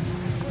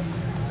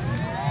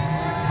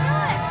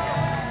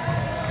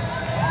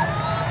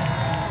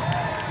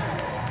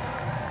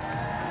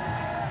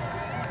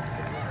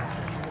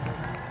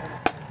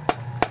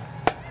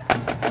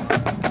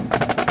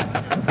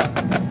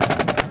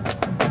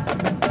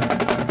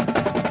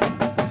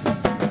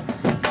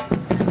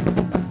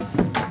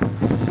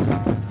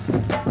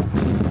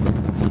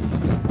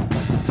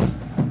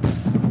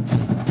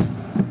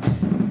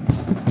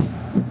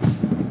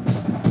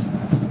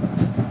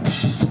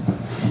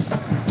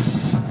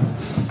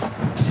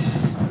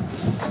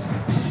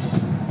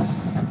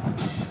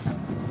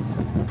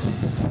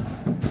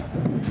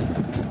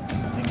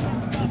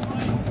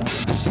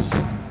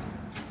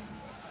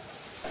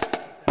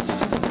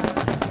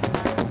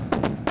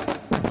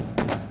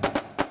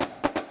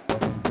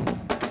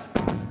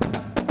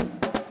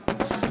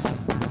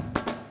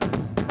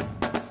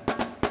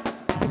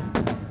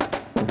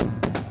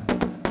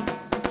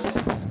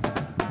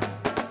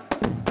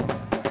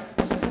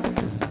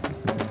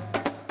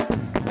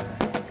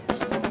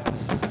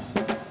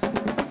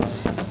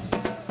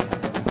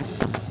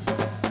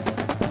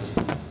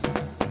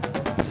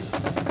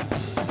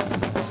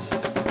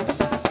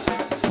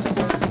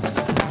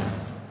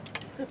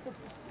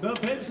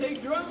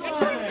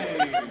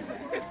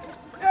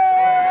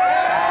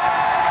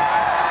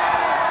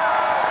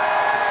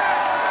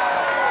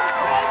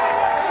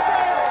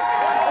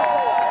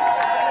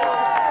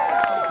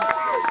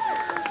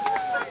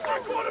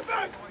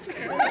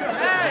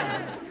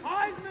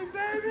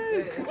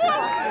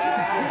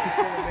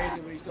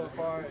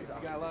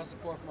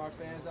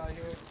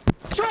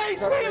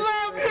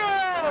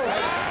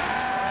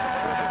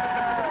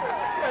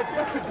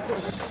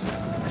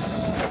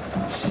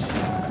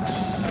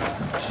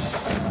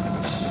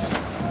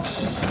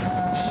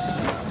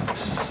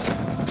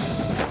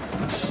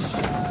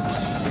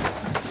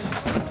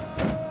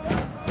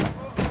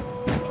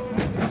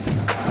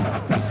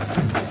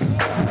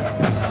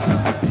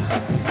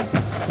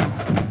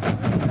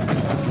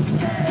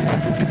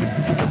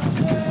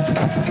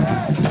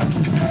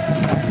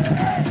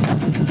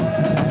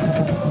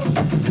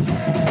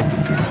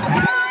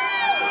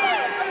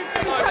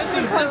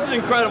 This is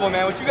incredible,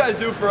 man. What you guys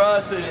do for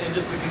us and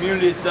just the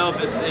community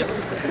itself, it's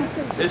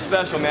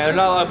special, man. There's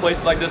not a lot of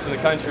places like this in the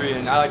country,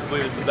 and I like to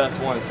believe it's the best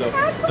one. So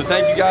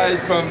thank you guys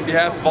from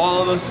behalf of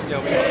all of us. You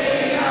know,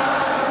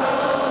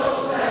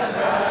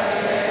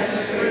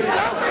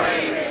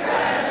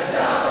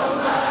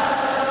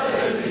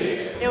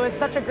 It was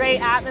such a great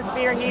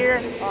atmosphere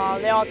here.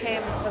 They all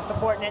came to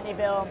support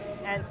Nittanyville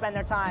and spend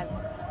their time.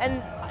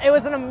 And it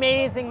was an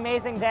amazing,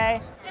 amazing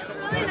day. It's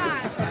really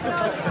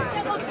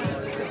not.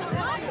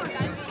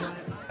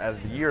 As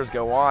the years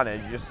go on,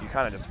 and you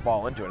kind of just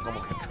fall into it. It's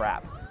almost like a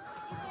trap.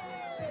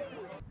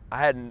 I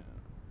hadn't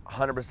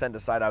 100%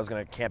 decided I was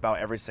going to camp out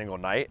every single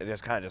night. It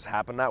just kind of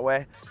happened that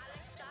way.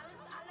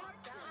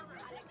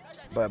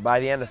 But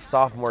by the end of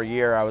sophomore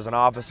year, I was an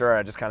officer.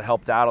 I just kind of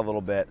helped out a little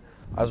bit.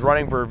 I was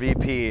running for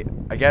VP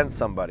against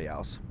somebody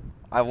else.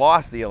 I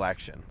lost the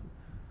election.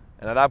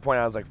 And at that point,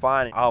 I was like,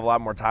 fine, I'll have a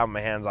lot more time on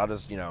my hands. I'll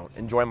just,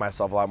 enjoy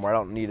myself a lot more. I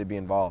don't need to be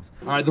involved.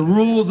 All right, the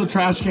rules of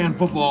trash can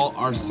football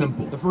are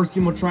simple. The first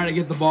team will try to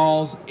get the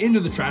balls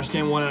into the trash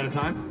can one at a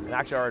time. And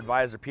actually, our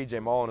advisor,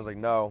 PJ Mullen, was like,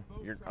 no,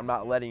 I'm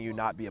not letting you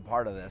not be a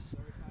part of this.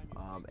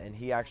 And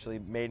he actually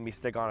made me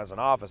stick on as an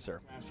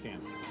officer. Trash can.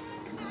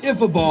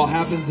 If a ball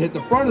happens to hit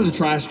the front of the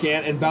trash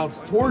can and bounce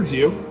towards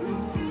you,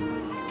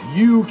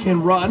 you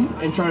can run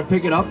and try to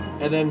pick it up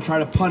and then try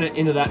to punt it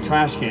into that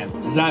trash can.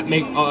 Does that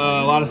make a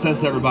lot of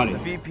sense to everybody? The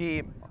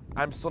VP,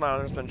 I'm still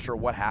not 100% sure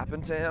what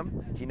happened to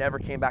him. He never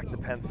came back to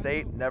Penn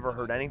State, never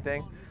heard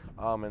anything.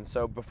 And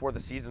so before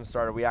the season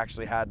started, we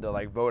actually had to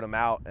vote him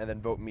out and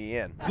then vote me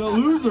in. The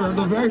loser,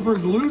 the very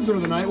first loser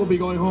of the night, will be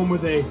going home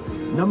with a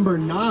number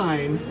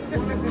 9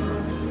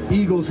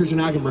 Eagles Christian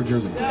Hackenberg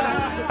jersey.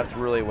 That's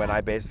really when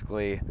I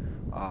basically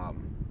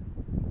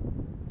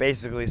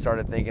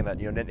started thinking that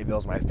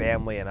Nittanyville's my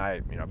family, and I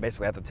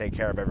basically have to take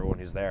care of everyone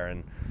who's there,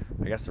 and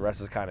I guess the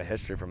rest is kind of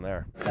history from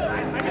there.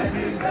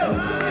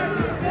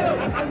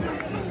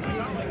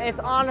 It's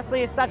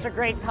honestly such a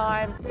great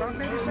time.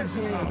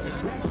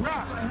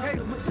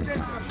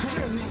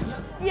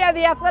 Yeah,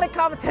 the athletic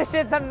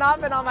competitions have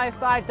not been on my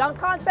side. Dunk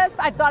contest,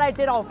 I thought I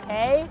did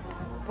okay,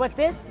 but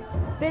this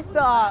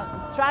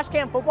trash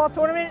can football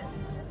tournament,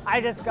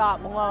 I just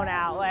got blown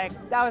out.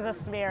 That was a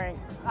smearing.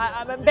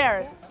 I'm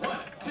embarrassed.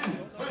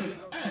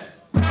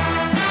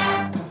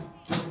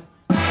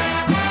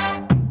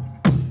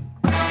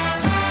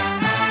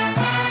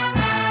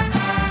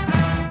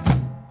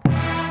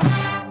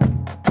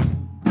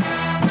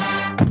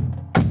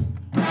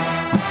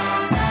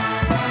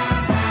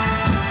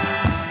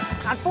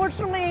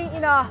 Unfortunately,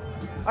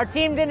 our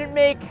team didn't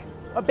make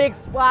a big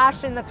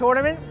splash in the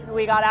tournament.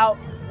 We got out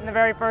in the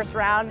very first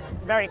round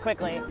very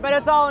quickly. But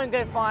it's all in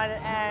good fun,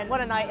 and what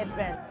a night it's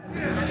been.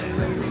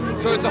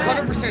 So it's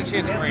 100%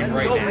 chance of rain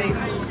right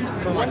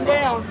now. One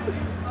down.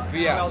 But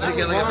yeah, so you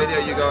get like a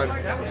video you going,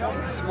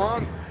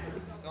 tomorrow,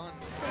 sun.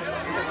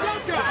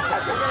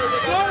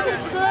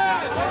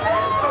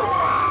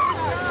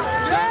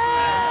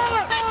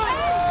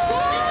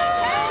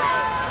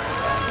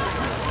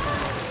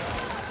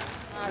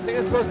 I think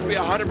it's supposed to be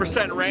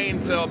 100%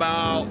 rain till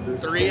about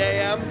 3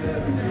 a.m.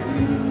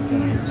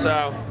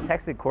 So.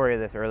 Texted Corey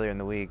this earlier in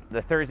the week.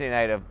 The Thursday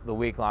night of the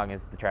week long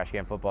is the trash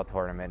can football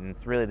tournament, and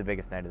it's really the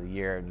biggest night of the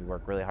year, and you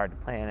work really hard to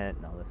plan it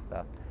and all this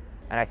stuff.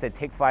 And I said,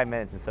 take 5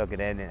 minutes and soak it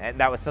in, and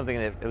that was something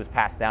that it was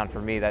passed down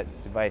for me, that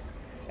advice.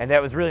 And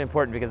that was really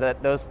important because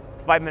those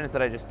 5 minutes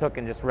that I just took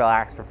and just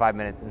relaxed for 5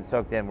 minutes and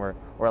soaked in were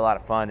a lot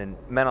of fun and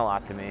meant a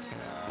lot to me.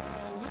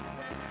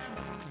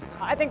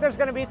 I think there's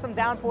going to be some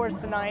downpours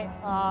tonight,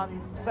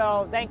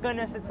 so thank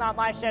goodness it's not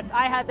my shift.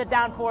 I had the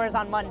downpours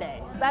on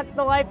Monday. That's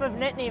the life of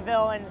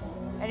Nittanyville,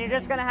 and you're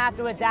just going to have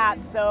to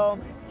adapt. So,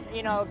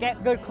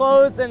 get good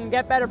clothes and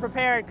get better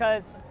prepared,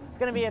 because it's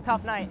going to be a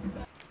tough night.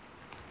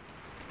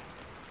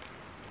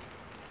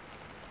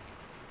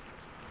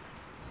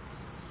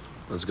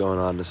 What's going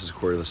on? This is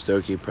Corey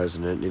Listoki,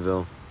 president of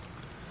Nittanyville.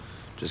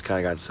 Just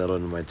kind of got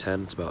settled in my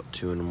tent. It's about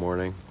 2 in the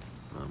morning.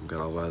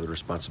 Got all my other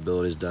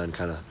responsibilities done,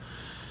 kind of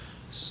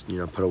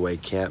put away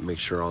camp, make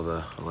sure all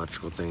the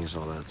electrical things,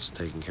 all that's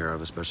taken care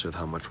of, especially with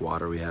how much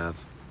water we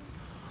have.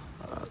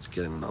 It's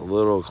getting a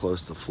little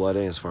close to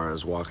flooding as far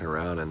as walking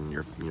around and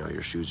your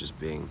shoes just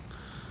being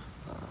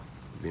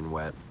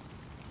wet.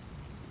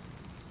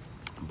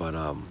 But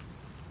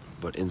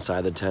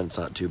inside the tent, it's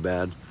not too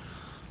bad.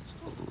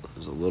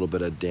 There's a little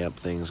bit of damp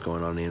things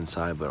going on the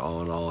inside, but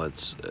all in all,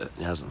 it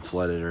hasn't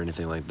flooded or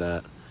anything like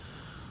that.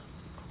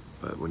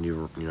 But when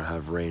you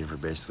have rain for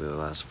basically the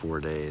last 4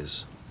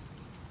 days,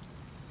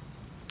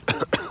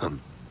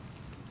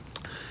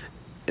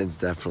 It's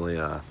definitely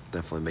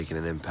making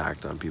an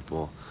impact on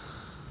people,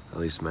 at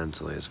least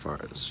mentally, as far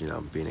as, you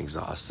know, being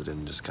exhausted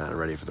and just kind of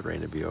ready for the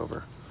rain to be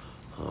over.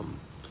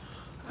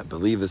 I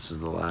believe this is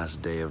the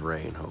last day of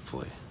rain,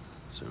 hopefully.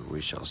 So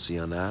we shall see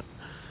on that.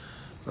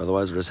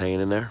 Otherwise, we're just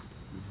hanging in there.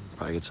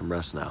 Probably get some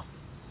rest now.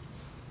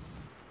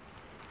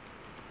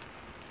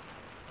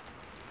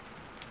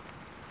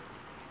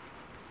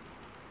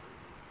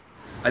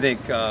 I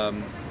think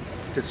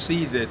to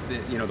see that,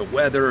 you know, the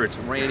weather, it's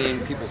raining,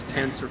 people's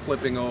tents are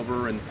flipping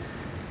over, and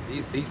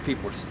these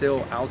people are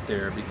still out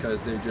there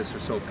because they just are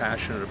so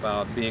passionate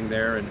about being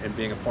there and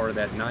being a part of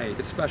that night.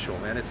 It's special,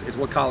 man. It's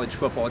what college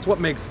football, it's what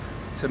makes,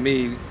 to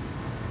me,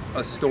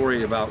 a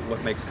story about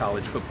what makes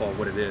college football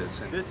what it is.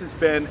 This has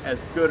been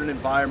as good an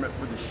environment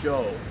for the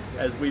show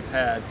as we've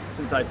had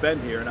since I've been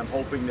here, and I'm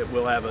hoping that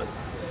we'll have a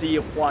sea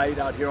of white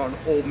out here on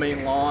Old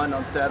Main Lawn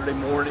on Saturday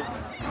morning.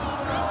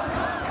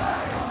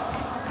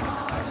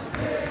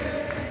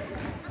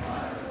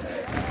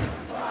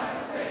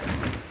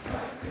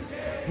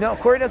 No,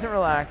 Corey doesn't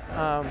relax.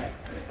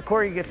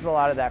 Corey gets a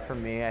lot of that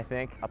from me, I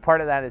think. A part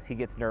of that is he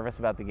gets nervous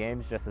about the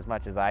games just as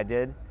much as I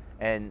did.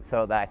 And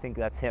so I think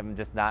that's him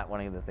just not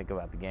wanting to think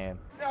about the game.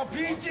 Now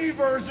PG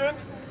version,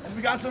 because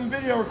we got some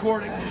video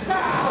recording. It's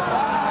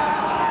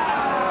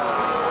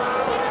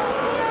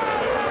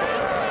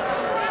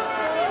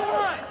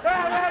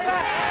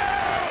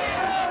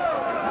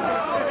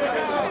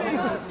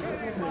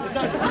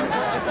not just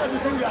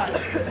you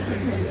guys.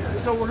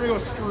 So we're gonna go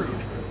screwed.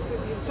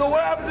 So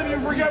what happens if you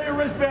forget your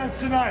wristbands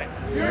tonight?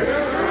 You're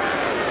screwed!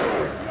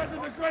 You guys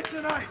are the great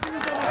tonight. Give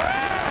yourself a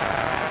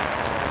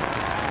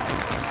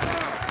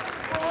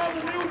all the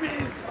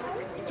newbies,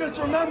 just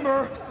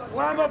remember,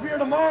 when I'm up here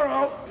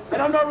tomorrow,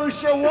 and I'm not really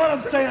sure what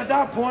I'm saying at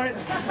that point,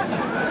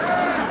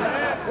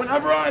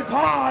 whenever I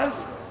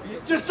pause,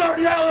 just start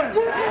yelling.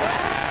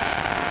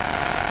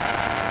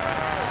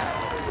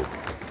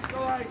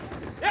 So like,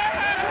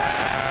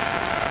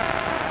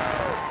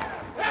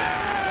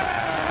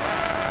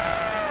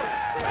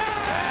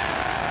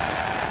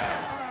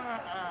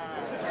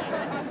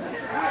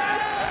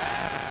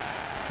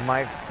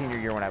 My senior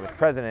year when I was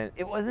president,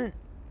 it wasn't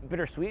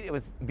bittersweet. It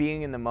was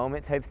being in the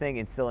moment type thing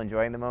and still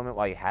enjoying the moment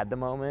while you had the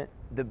moment.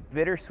 The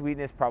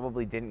bittersweetness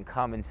probably didn't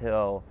come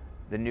until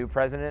the new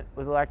president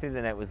was elected,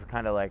 and it was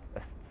kind of like a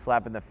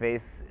slap in the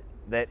face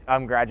that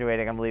I'm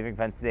graduating, I'm leaving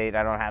Penn State,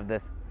 I don't have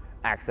this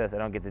access, I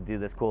don't get to do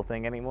this cool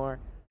thing anymore.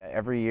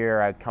 Every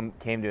year I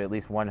came to at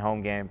least one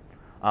home game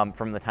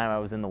from the time I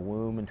was in the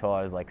womb until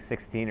I was like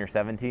 16 or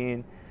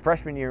 17.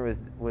 Freshman year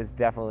was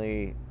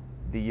definitely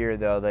the year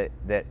though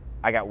that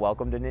I got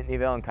welcomed to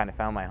Nittanyville and kind of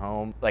found my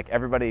home. Like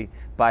everybody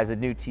buys a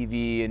new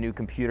TV, a new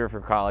computer for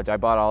college. I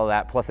bought all of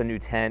that, plus a new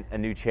tent, a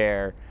new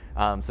chair,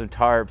 some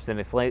tarps, and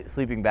a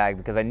sleeping bag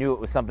because I knew it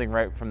was something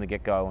right from the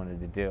get-go I wanted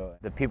to do.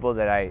 The people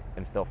that I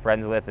am still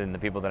friends with and the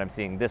people that I'm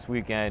seeing this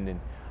weekend and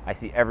I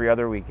see every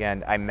other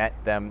weekend, I met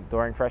them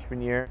during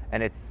freshman year,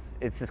 and it's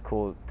just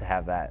cool to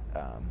have that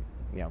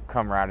you know,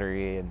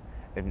 camaraderie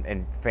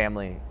and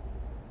family,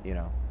 you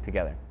know,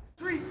 together.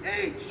 Treat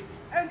each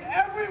and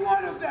every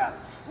one of them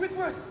with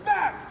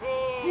respect.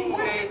 We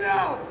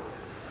know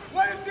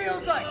what it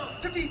feels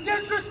like to be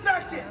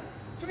disrespected,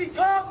 to be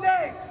called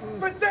names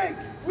for things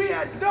we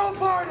had no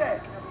part in.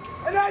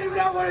 And I do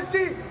not want to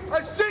see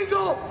a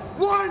single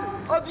one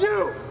of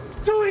you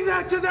doing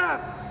that to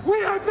them.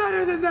 We are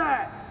better than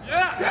that.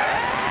 Yeah.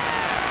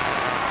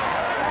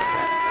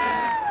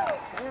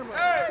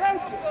 Hey,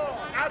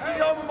 after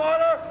the alma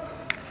mater,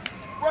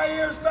 right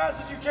here as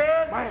fast as you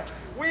can.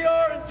 We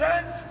are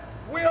intent.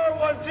 We are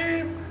one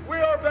team. We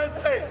are Penn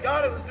State.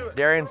 Got it. Let's do it.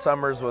 Darian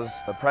Summers was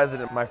the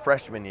president my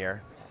freshman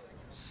year.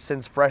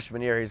 Since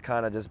freshman year, he's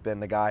kind of just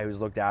been the guy who's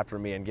looked after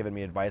me and given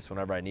me advice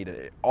whenever I needed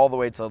it. All the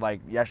way to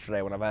like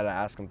yesterday when I've had to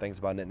ask him things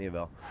about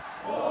Nittanyville.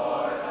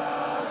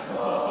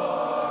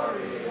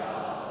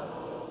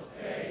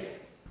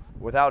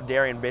 Without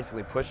Darian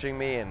basically pushing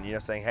me and, you know,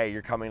 saying, hey,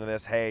 you're coming to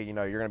this, hey, you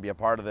know, you're going to be a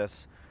part of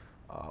this,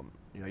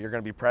 you know, you're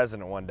going to be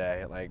president one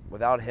day. Like,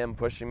 without him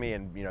pushing me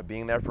and, you know,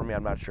 being there for me,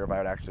 I'm not sure if I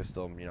would actually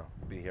still, you know,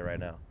 be here right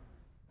now.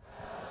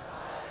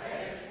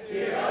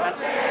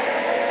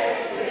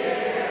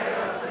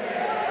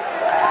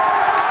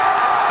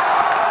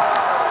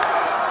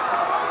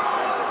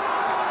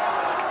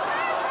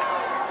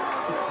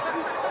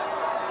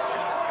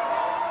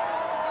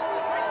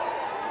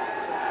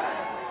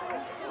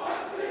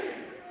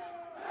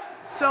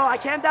 So I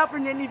camped out for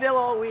Nittanyville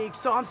all week,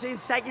 so I'm sitting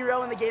second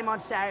row in the game on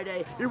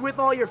Saturday. You're with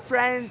all your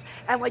friends,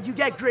 and like you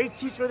get great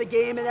seats for the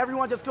game, and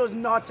everyone just goes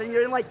nuts, and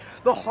you're in like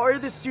the heart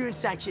of the student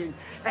section,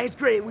 and it's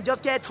great. We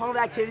just get a ton of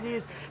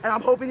activities, and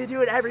I'm hoping to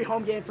do it every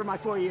home game for my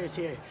 4 years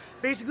here.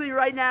 Basically,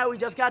 right now, we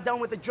just got done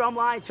with the drum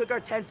line, took our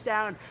tents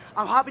down.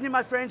 I'm hopping in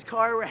my friend's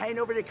car, we're heading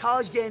over to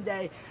college game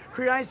day.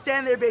 We're gonna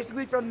stand there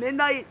basically from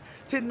midnight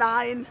to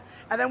 9,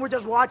 and then we're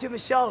just watching the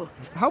show.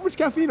 How much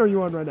caffeine are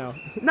you on right now?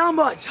 Not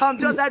much. I'm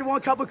just had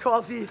 1 cup of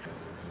coffee.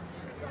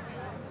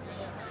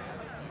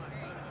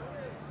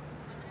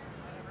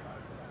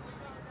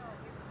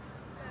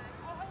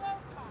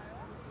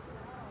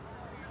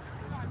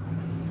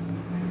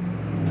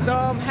 So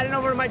I'm heading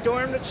over to my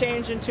dorm to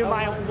change into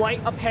my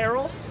white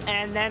apparel,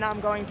 and then I'm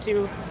going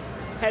to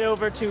head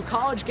over to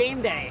college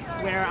game day,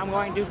 where I'm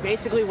going to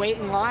basically wait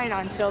in line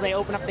until they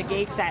open up the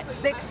gates at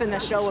 6 and the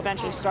show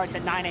eventually starts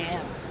at 9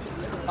 a.m.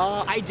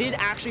 I did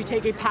actually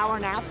take a power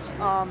nap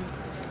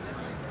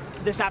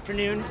this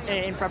afternoon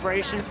in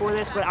preparation for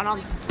this, but I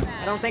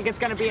don't think it's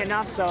going to be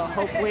enough, so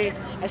hopefully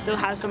I still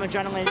have some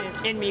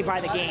adrenaline in me by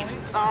the game.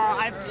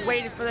 I've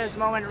waited for this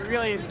moment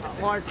really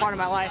a large part of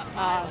my life,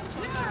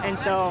 and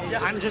so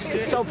I'm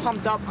just so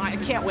pumped up. I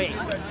can't wait.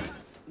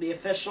 The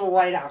official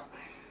whiteout.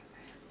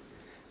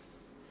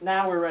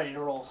 Now we're ready to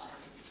roll,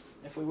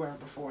 if we weren't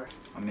before.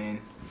 I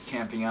mean,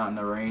 camping out in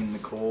the rain and the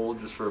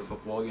cold just for a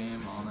football game,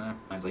 I don't know.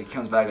 It's like he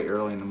comes back like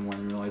early in the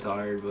morning, really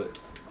tired, but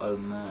other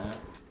than that.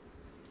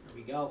 Here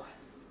we go.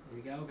 Here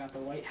we go. Got the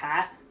white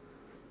hat.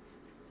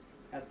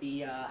 Got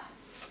the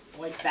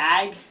white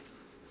bag.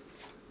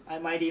 I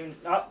might even,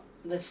 oh,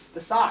 the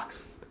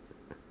socks.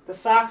 The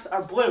socks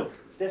are blue.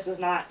 This is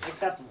not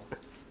acceptable.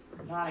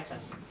 Not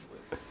acceptable.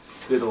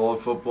 Did a lot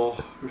of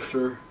football, for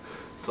sure.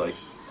 It's like,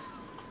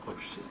 oh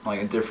shit,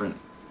 like a different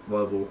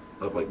level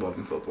of like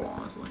loving football,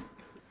 honestly.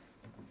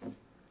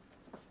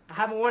 I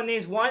haven't worn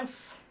these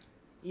once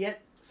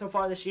yet so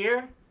far this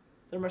year.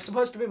 They're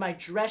supposed to be my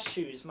dress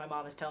shoes, my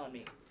mom is telling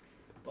me.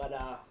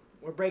 But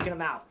we're breaking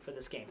them out for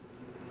this game.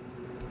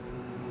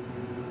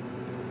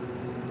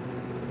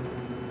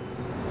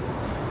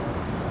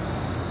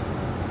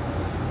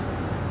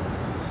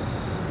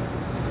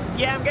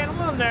 Yeah, I'm getting a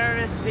little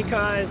nervous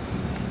because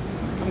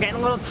I'm getting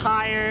a little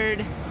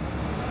tired.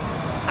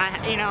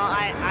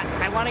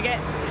 I want to get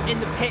in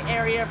the pit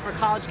area for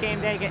college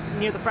game day, get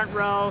near the front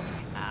row,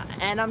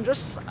 and I'm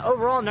just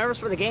overall nervous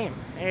for the game.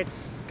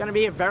 It's going to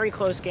be a very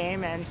close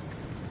game, and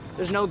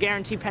there's no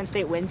guarantee Penn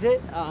State wins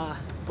it,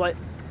 but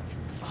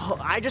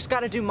I just got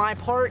to do my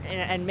part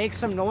and make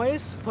some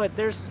noise, but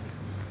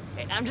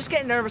I'm just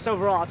getting nervous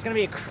overall. It's going to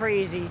be a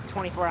crazy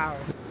 24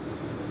 hours.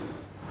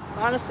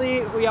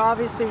 Honestly, we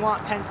obviously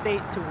want Penn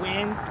State to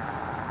win,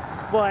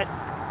 but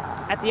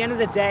at the end of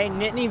the day,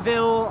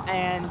 Nittanyville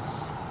and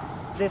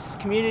this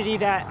community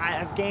that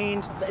I've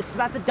gained, it's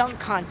about the dunk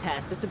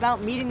contest. It's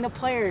about meeting the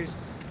players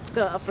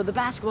for the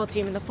basketball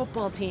team and the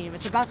football team.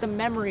 It's about the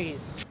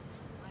memories.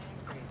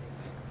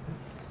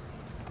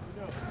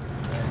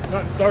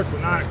 Nothing starts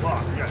at 9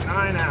 o'clock. You got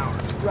 9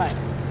 hours. Right.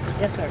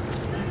 Yes, sir.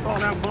 You fall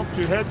down, bumped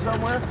your head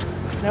somewhere?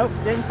 Nope,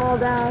 didn't fall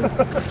down.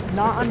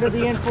 Not under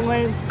the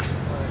influence.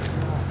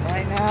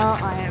 Right now,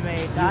 I am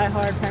a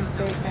die-hard Penn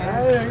State fan.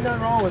 Hey, ain't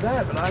nothing wrong with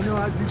that, but I know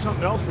I'd do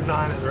something else for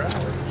 9 other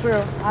hours.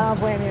 True, I don't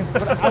blame you,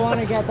 but I want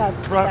to get that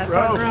front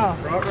row.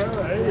 Front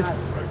row, hey,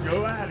 yeah.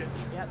 Go at it.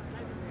 Yep.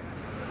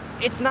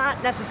 It's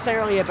not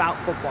necessarily about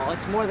football,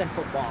 it's more than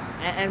football.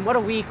 And what a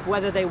week,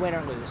 whether they win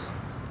or lose.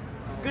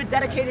 Good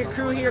dedicated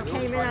crew here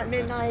came in at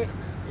midnight.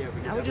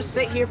 Now we just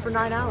sit here for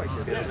 9 hours.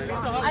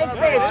 I'd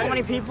say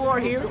 20 people are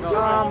here.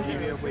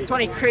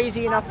 20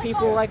 crazy enough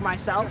people like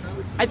myself.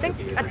 I think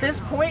at this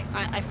point,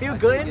 I feel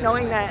good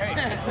knowing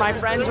that my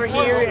friends are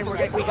here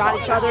and we got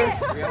each other.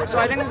 So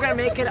I think I'm gonna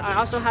make it. I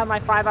also have my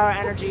 5-hour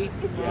energy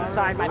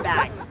inside my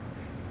bag.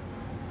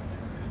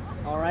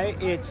 All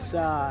right, it's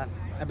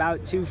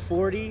about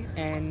 2:40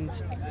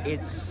 and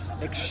it's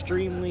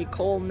extremely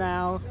cold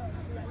now.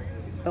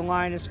 The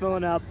line is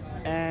filling up.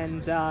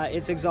 And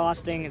it's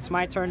exhausting. It's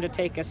my turn to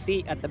take a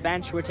seat at the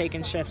bench. We're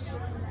taking shifts,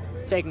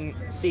 taking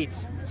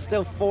seats. It's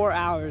still 4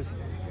 hours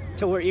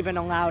till we're even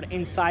allowed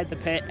inside the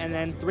pit, and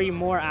then 3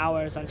 more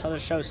hours until the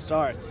show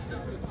starts.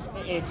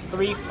 It's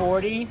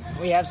 3:40.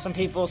 We have some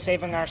people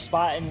saving our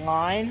spot in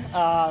line,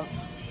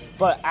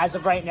 but as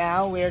of right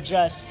now, we're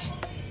just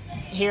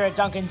here at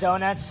Dunkin'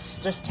 Donuts,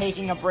 just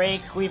taking a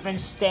break. We've been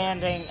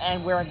standing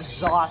and we're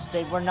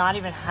exhausted. We're not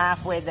even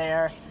halfway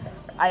there.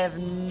 I have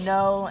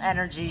no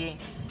energy.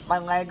 My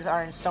legs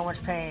are in so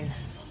much pain,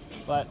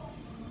 but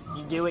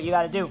you do what you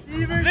gotta do.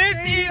 This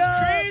is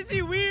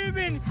crazy. We've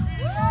been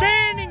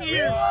standing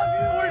here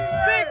for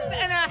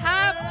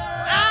 6.5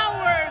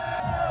 hours.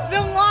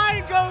 The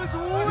line goes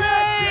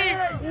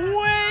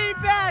way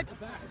back.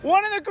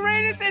 One of the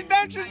greatest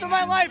adventures of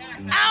my life.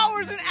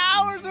 Hours and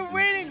hours of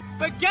waiting.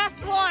 But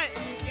guess what?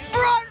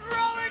 Front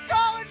row at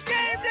college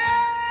game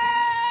day!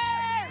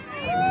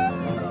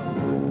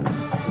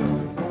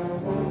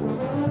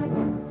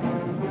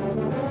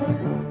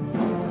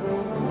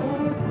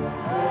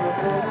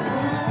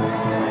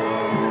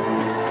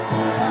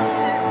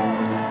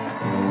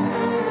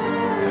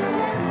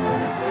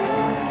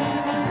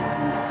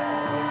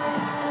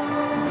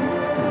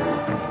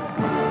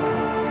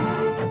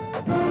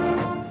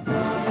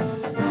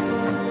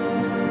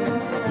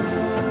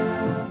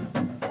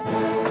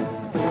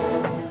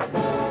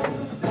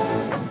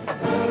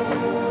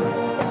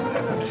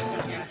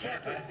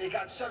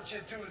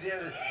 Something to do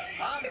there.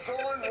 I'm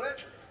going with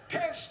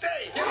Penn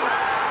State.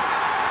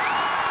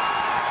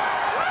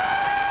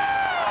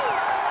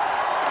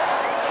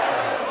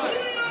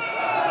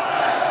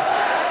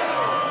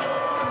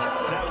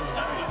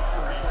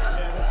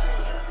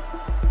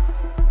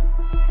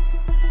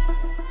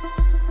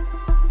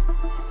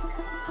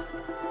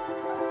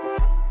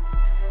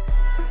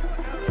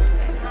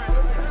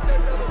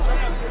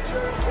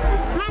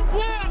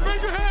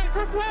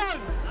 Group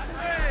 1.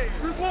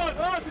 Group 1.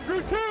 Awesome.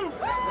 Group 2. Group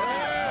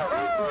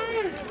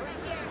 3.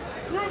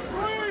 Group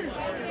 3.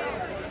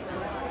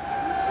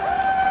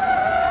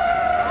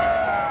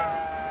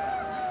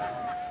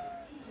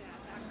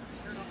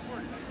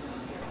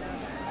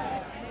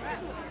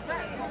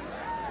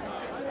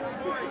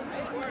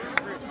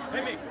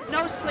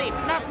 No sleep,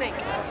 nothing.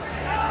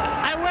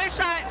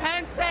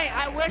 Penn State,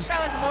 I wish I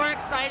was more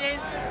excited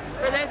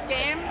for this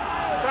game,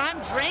 but I'm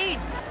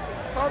drained.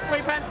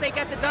 Hopefully Penn State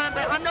gets it done,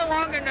 but I'm no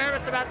longer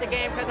nervous about the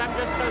game because I'm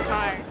just so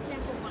tired.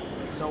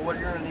 So what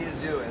you're gonna need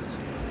to do is,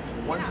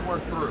 once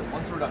we're through,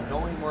 once we're done,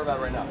 don't worry more about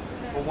it right now,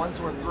 but once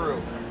we're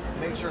through,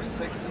 make sure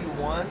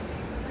 61,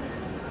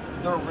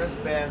 their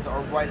wristbands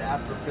are right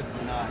after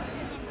 59.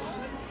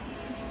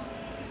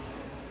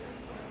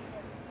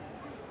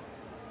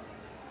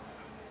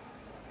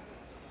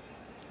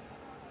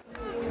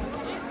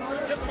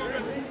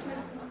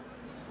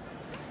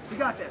 You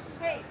got this.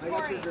 Hey, I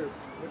got your Corey. group.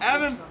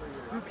 Evan,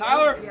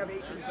 Tyler. We have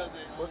 8 people.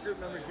 What group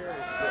number is yours?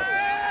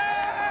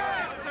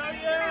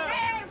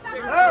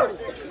 Oh!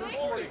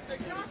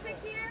 6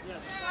 here?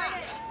 Yes.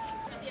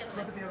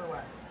 Flip it the other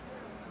way.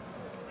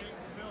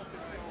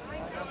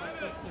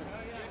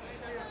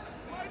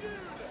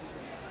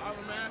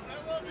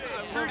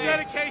 True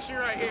dedication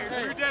right here.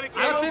 True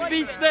dedication. Nothing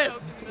beats this.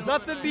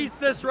 Nothing beats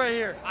this right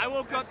here. I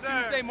woke up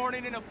Tuesday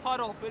morning in a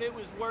puddle, but it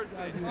was worth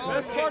it. The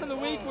best part of the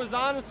week was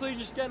honestly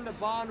just getting to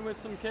bond with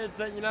some kids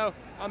that, you know,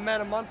 I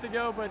met a month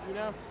ago, but, you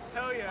know,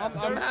 Hell yeah.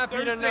 I'm happy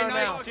to know Thursday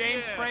night, now.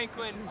 James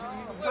Franklin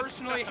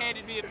personally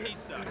handed me a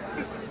pizza.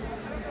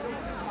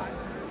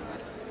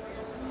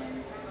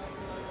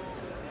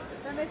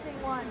 They're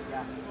missing one.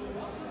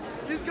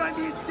 This is going to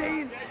be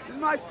insane. This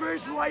is my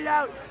first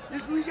whiteout.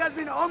 This week has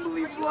been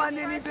unbelievable on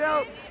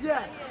Nittanyville.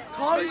 Yeah,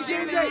 college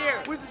game day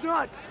was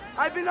nuts.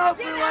 I've been up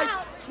for like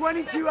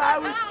 22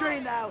 hours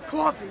straight now.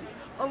 Coffee,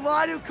 a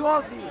lot of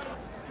coffee.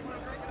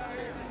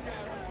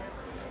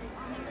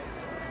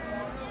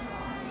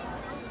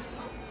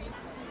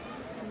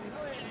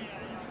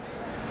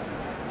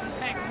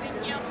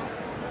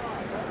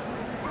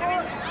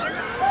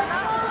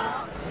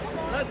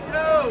 Let's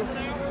go.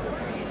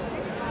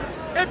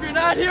 If you're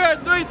not here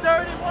at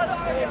 3:30, what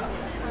are you?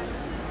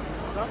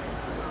 What's up?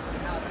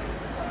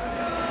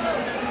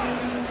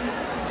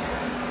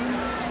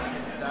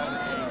 7,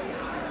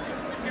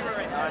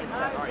 8, 9, 10.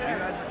 All right, you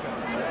guys are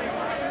coming.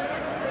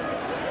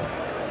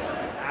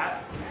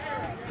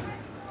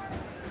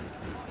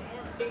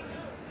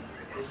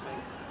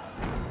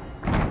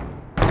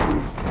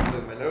 Look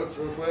at my notes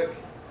real quick.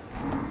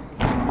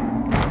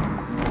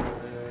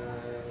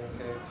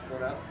 Okay,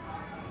 square out.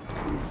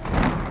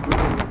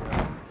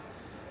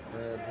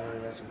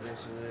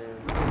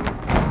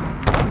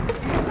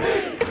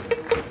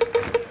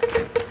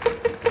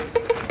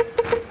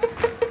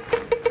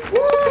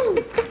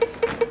 Woo!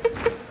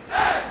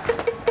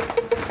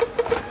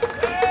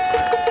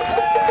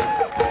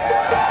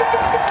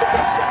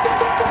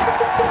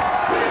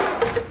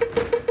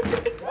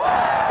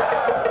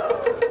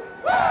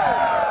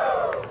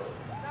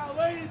 Now,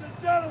 ladies and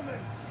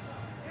gentlemen,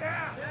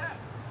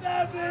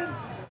 7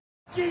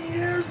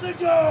 years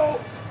ago,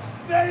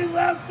 they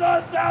left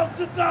us out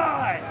to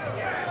die.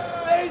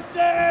 They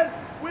said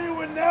we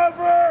would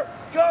never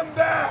come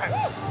back.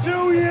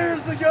 2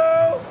 years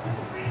ago,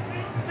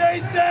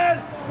 they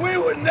said we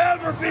would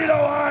never beat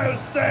Ohio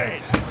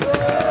State.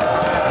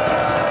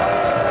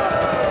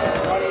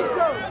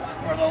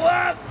 For the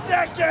last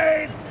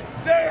decade,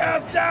 they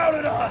have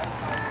doubted us.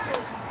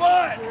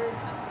 But,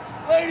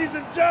 ladies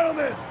and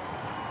gentlemen,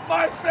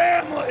 my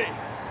family,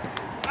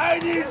 I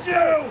need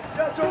you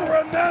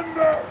to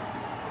remember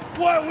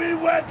what we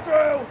went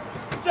through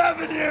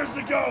 7 years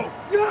ago.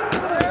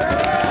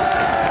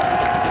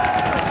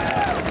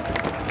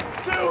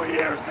 2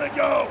 years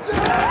ago.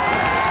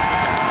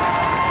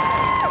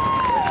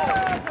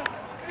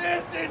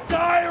 This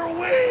entire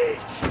week.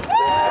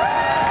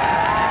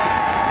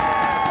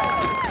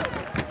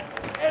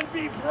 And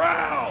be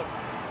proud.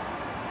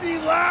 Be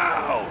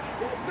loud.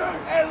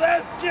 And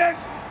let's kick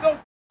the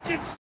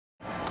f***ing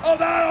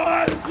of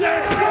Ohio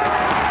State.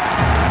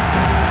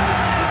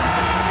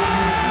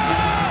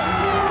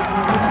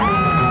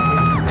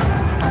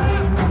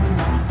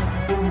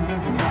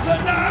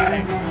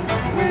 Tonight,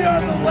 we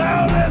are the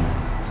loudest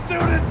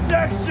student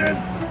section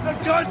the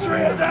country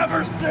has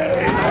ever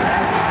seen.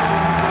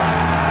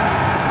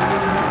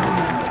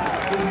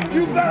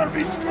 You better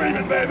be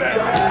screaming, baby.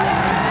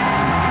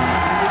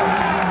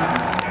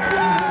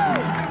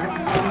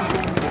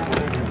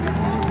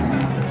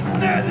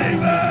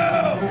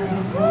 Nittanyville!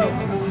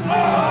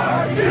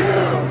 Are you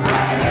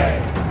ready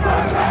for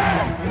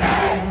Penn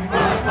State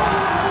football?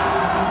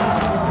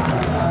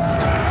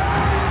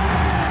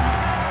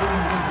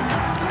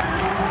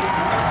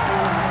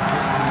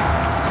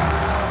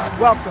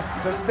 Welcome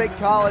to State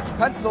College,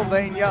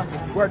 Pennsylvania,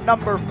 where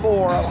number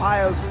 4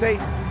 Ohio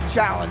State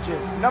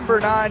challenges number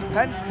 9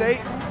 Penn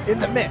State in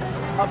the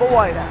midst of a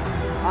whiteout.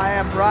 I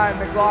am Brian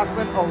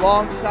McLaughlin.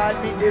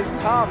 Alongside me is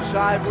Tom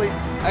Shively.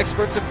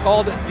 Experts have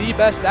called it the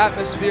best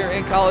atmosphere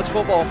in college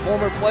football.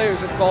 Former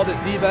players have called it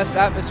the best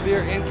atmosphere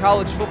in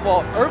college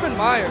football. Urban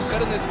Meyer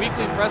said in this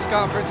weekly press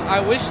conference, "I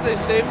wish they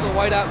saved the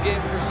whiteout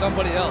game for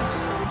somebody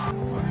else."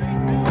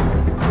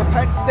 The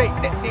Penn State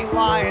Nittany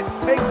Lions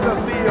take the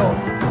field.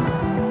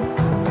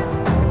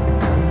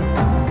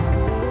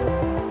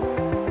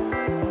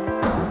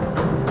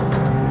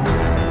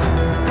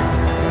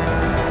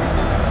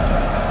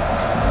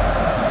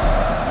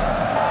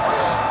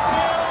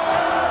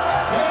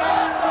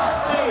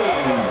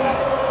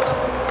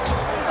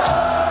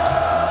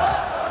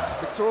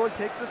 McSorley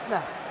takes a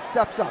snap,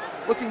 steps up,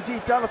 looking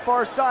deep down the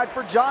far side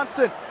for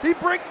Johnson. He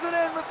brings it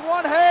in with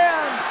one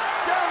hand,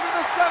 down to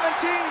the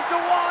 17,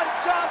 Jawan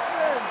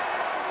Johnson.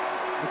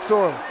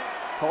 McSorley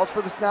calls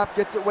for the snap,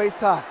 gets it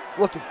waist high,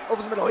 looking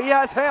over the middle. He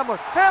has Hamler.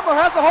 Hamler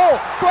has a hole,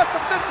 across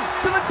the 50,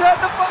 to the 10,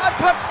 the 5,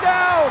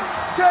 touchdown!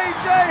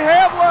 KJ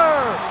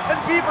Hamler! And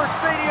Beaver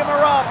Stadium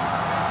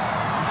erupts.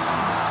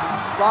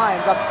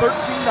 Lions up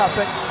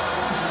 13-0.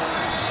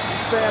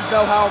 Fans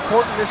know how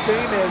important this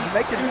game is, and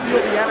they can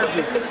feel the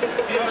energy. The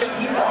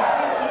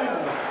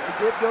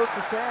give goes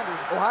to Sanders.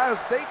 Ohio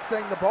State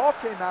saying the ball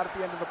came out at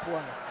the end of the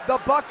play. The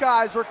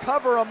Buckeyes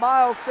recover a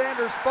Miles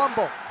Sanders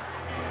fumble.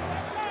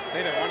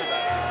 They didn't run it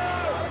back.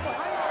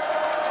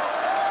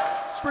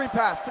 Screen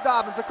pass to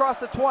Dobbins across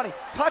the 20.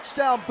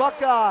 Touchdown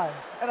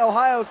Buckeyes. And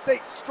Ohio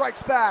State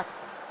strikes back.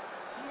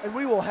 And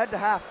we will head to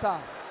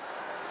halftime.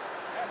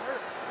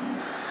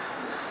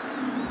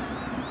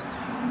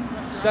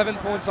 7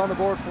 points on the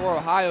board for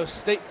Ohio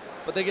State,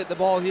 but they get the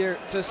ball here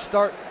to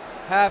start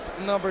half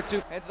number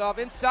 2. Hands off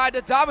inside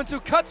to Dobbins, who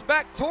cuts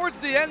back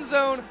towards the end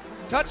zone.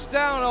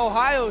 Touchdown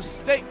Ohio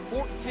State,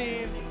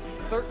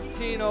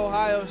 14-13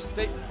 Ohio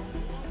State.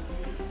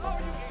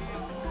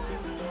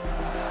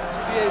 This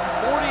would be a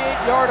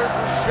 48-yarder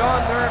for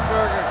Sean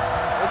Nurnberger.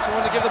 This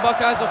one to give the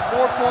Buckeyes a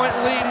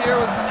 4-point lead here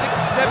with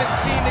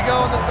 6:17 to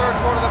go in the third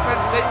quarter. The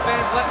Penn State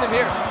fans letting him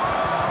hear.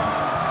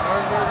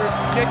 Nurnberger's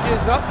kick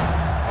is up,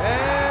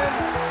 and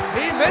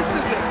he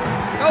misses it.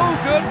 No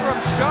good from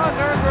Sean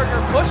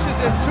Nurnberger. Pushes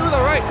it to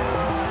the right.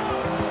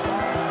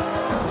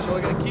 So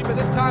we're going to keep it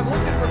this time.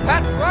 Looking for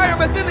Pat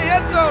Fryermuth in the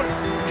end zone.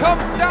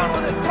 Comes down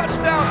with it.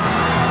 Touchdown.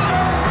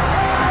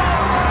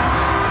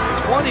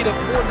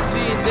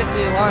 20-14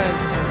 Nittany Lions.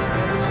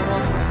 And this one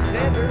off to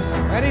Sanders.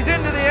 And he's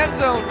into the end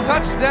zone.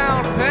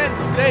 Touchdown Penn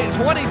State.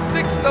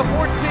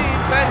 26-14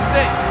 Penn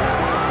State.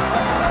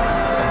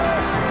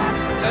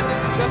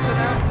 Attendance just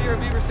announced here at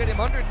Beaver Stadium,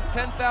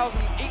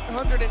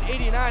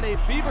 110,889, a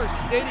Beaver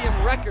Stadium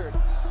record.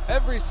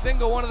 Every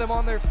single one of them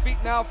on their feet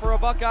now for a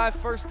Buckeye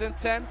 1st and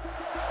 10.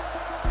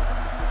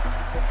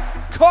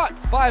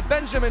 Caught by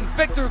Benjamin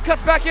Victor, who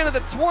cuts back into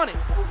the 20.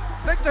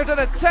 Victor to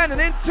the 10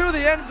 and into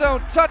the end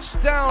zone.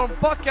 Touchdown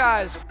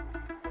Buckeyes.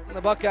 And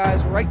the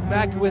Buckeyes right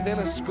back within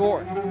a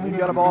score. We've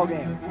got a ball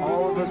game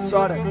all of a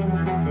sudden.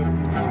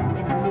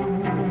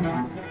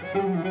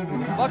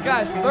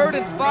 Buckeyes 3rd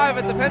and 5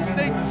 at the Penn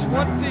State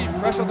 20.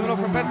 Fresh out the middle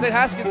from Penn State.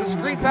 Haskins, a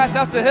screen pass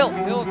out to Hill.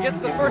 Hill gets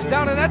the first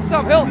down, and that's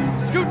some. Hill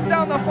scoots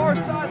down the far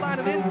sideline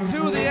and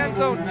into the end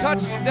zone.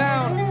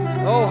 Touchdown,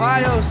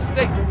 Ohio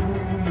State.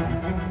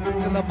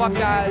 And the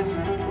Buckeyes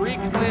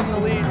reclaim the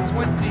lead,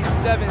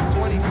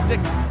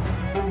 27-26.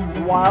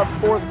 The wild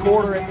fourth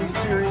quarter in this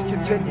series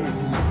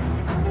continues.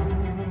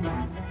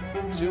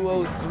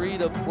 2:03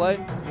 to play.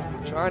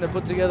 Trying to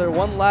put together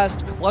one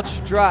last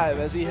clutch drive,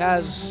 as he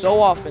has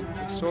so often.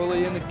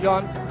 Sorley in the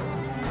gun,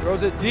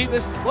 throws it deep.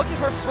 Looking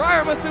for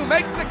Fryermuth, who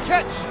makes the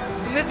catch.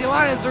 The Nittany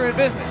Lions are in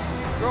business.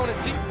 Throwing it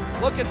deep,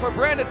 looking for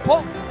Brandon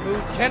Polk, who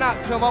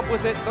cannot come up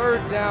with it.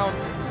 3rd down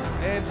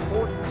and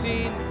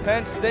 14.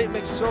 Penn State.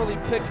 McSorley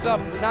picks up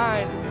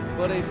 9,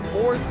 but a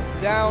 4th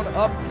down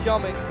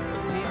upcoming.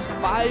 Needs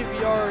 5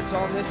 yards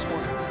on this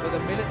one with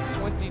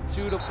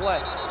 1:22 to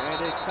play.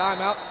 And a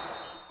timeout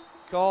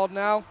called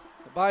now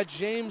by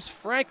James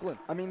Franklin.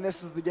 I mean,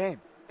 this is the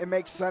game. It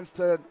makes sense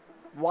to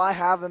why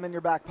have them in your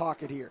back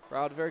pocket here.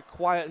 Crowd very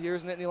quiet.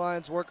 Here's Nittany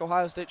Lions work.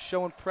 Ohio State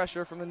showing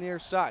pressure from the near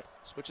side.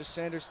 Switches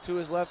Sanders to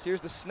his left.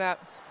 Here's the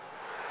snap.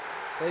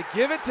 They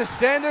give it to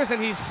Sanders,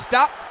 and he's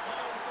stopped.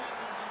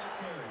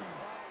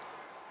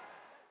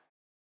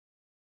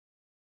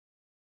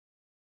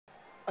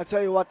 I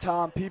tell you what,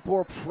 Tom, people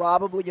are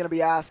probably going to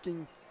be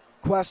asking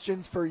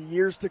questions for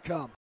years to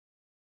come.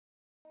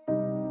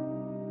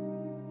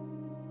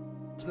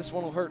 This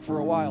one will hurt for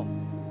a while.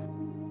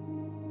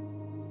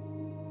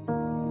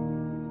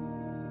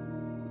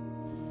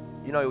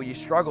 You know, you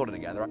struggle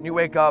together. You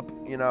wake up,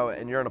 you know,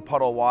 and you're in a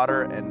puddle of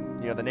water,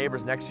 and, you know, the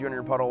neighbor's next to you in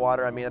your puddle of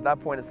water. I mean, at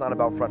that point, it's not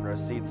about front row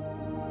seats.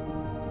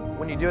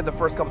 When you do it the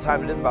first couple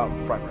times, it is about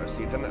front row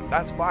seats, and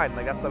that's fine.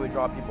 Like, that's how we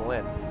draw people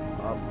in.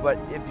 But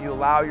if you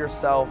allow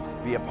yourself to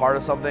be a part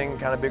of something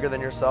kind of bigger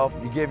than yourself,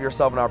 you give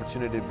yourself an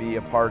opportunity to be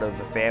a part of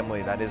the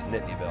family that is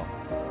Nittanyville.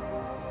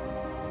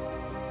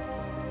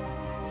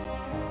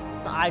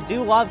 I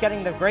do love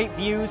getting the great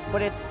views,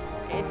 but it's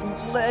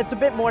a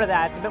bit more to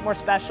that. It's a bit more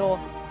special.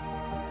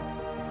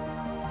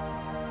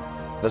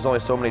 There's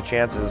only so many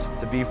chances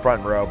to be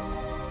front row,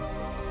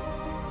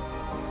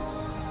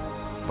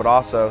 but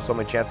also so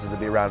many chances to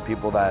be around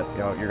people that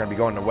you're going to be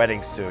going to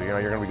weddings to.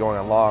 You're going to be going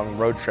on long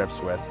road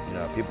trips with.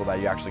 People that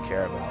you actually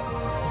care about.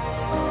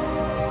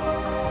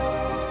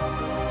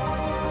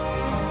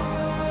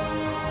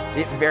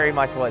 It very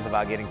much was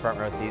about getting front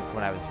row seats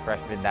when I was a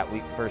freshman that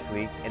first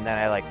week, and then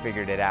I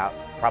figured it out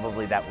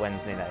probably that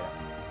Wednesday night.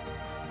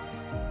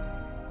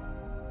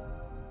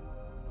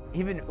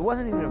 It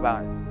wasn't even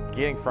about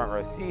getting front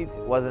row seats.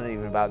 It wasn't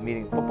even about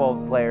meeting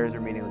football players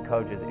or meeting the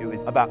coaches. It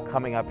was about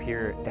coming up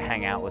here to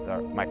hang out with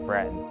my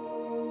friends.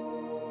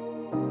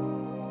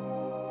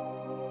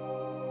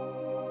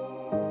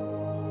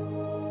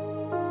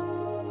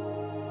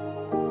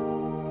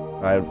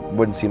 I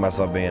wouldn't see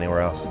myself being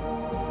anywhere else.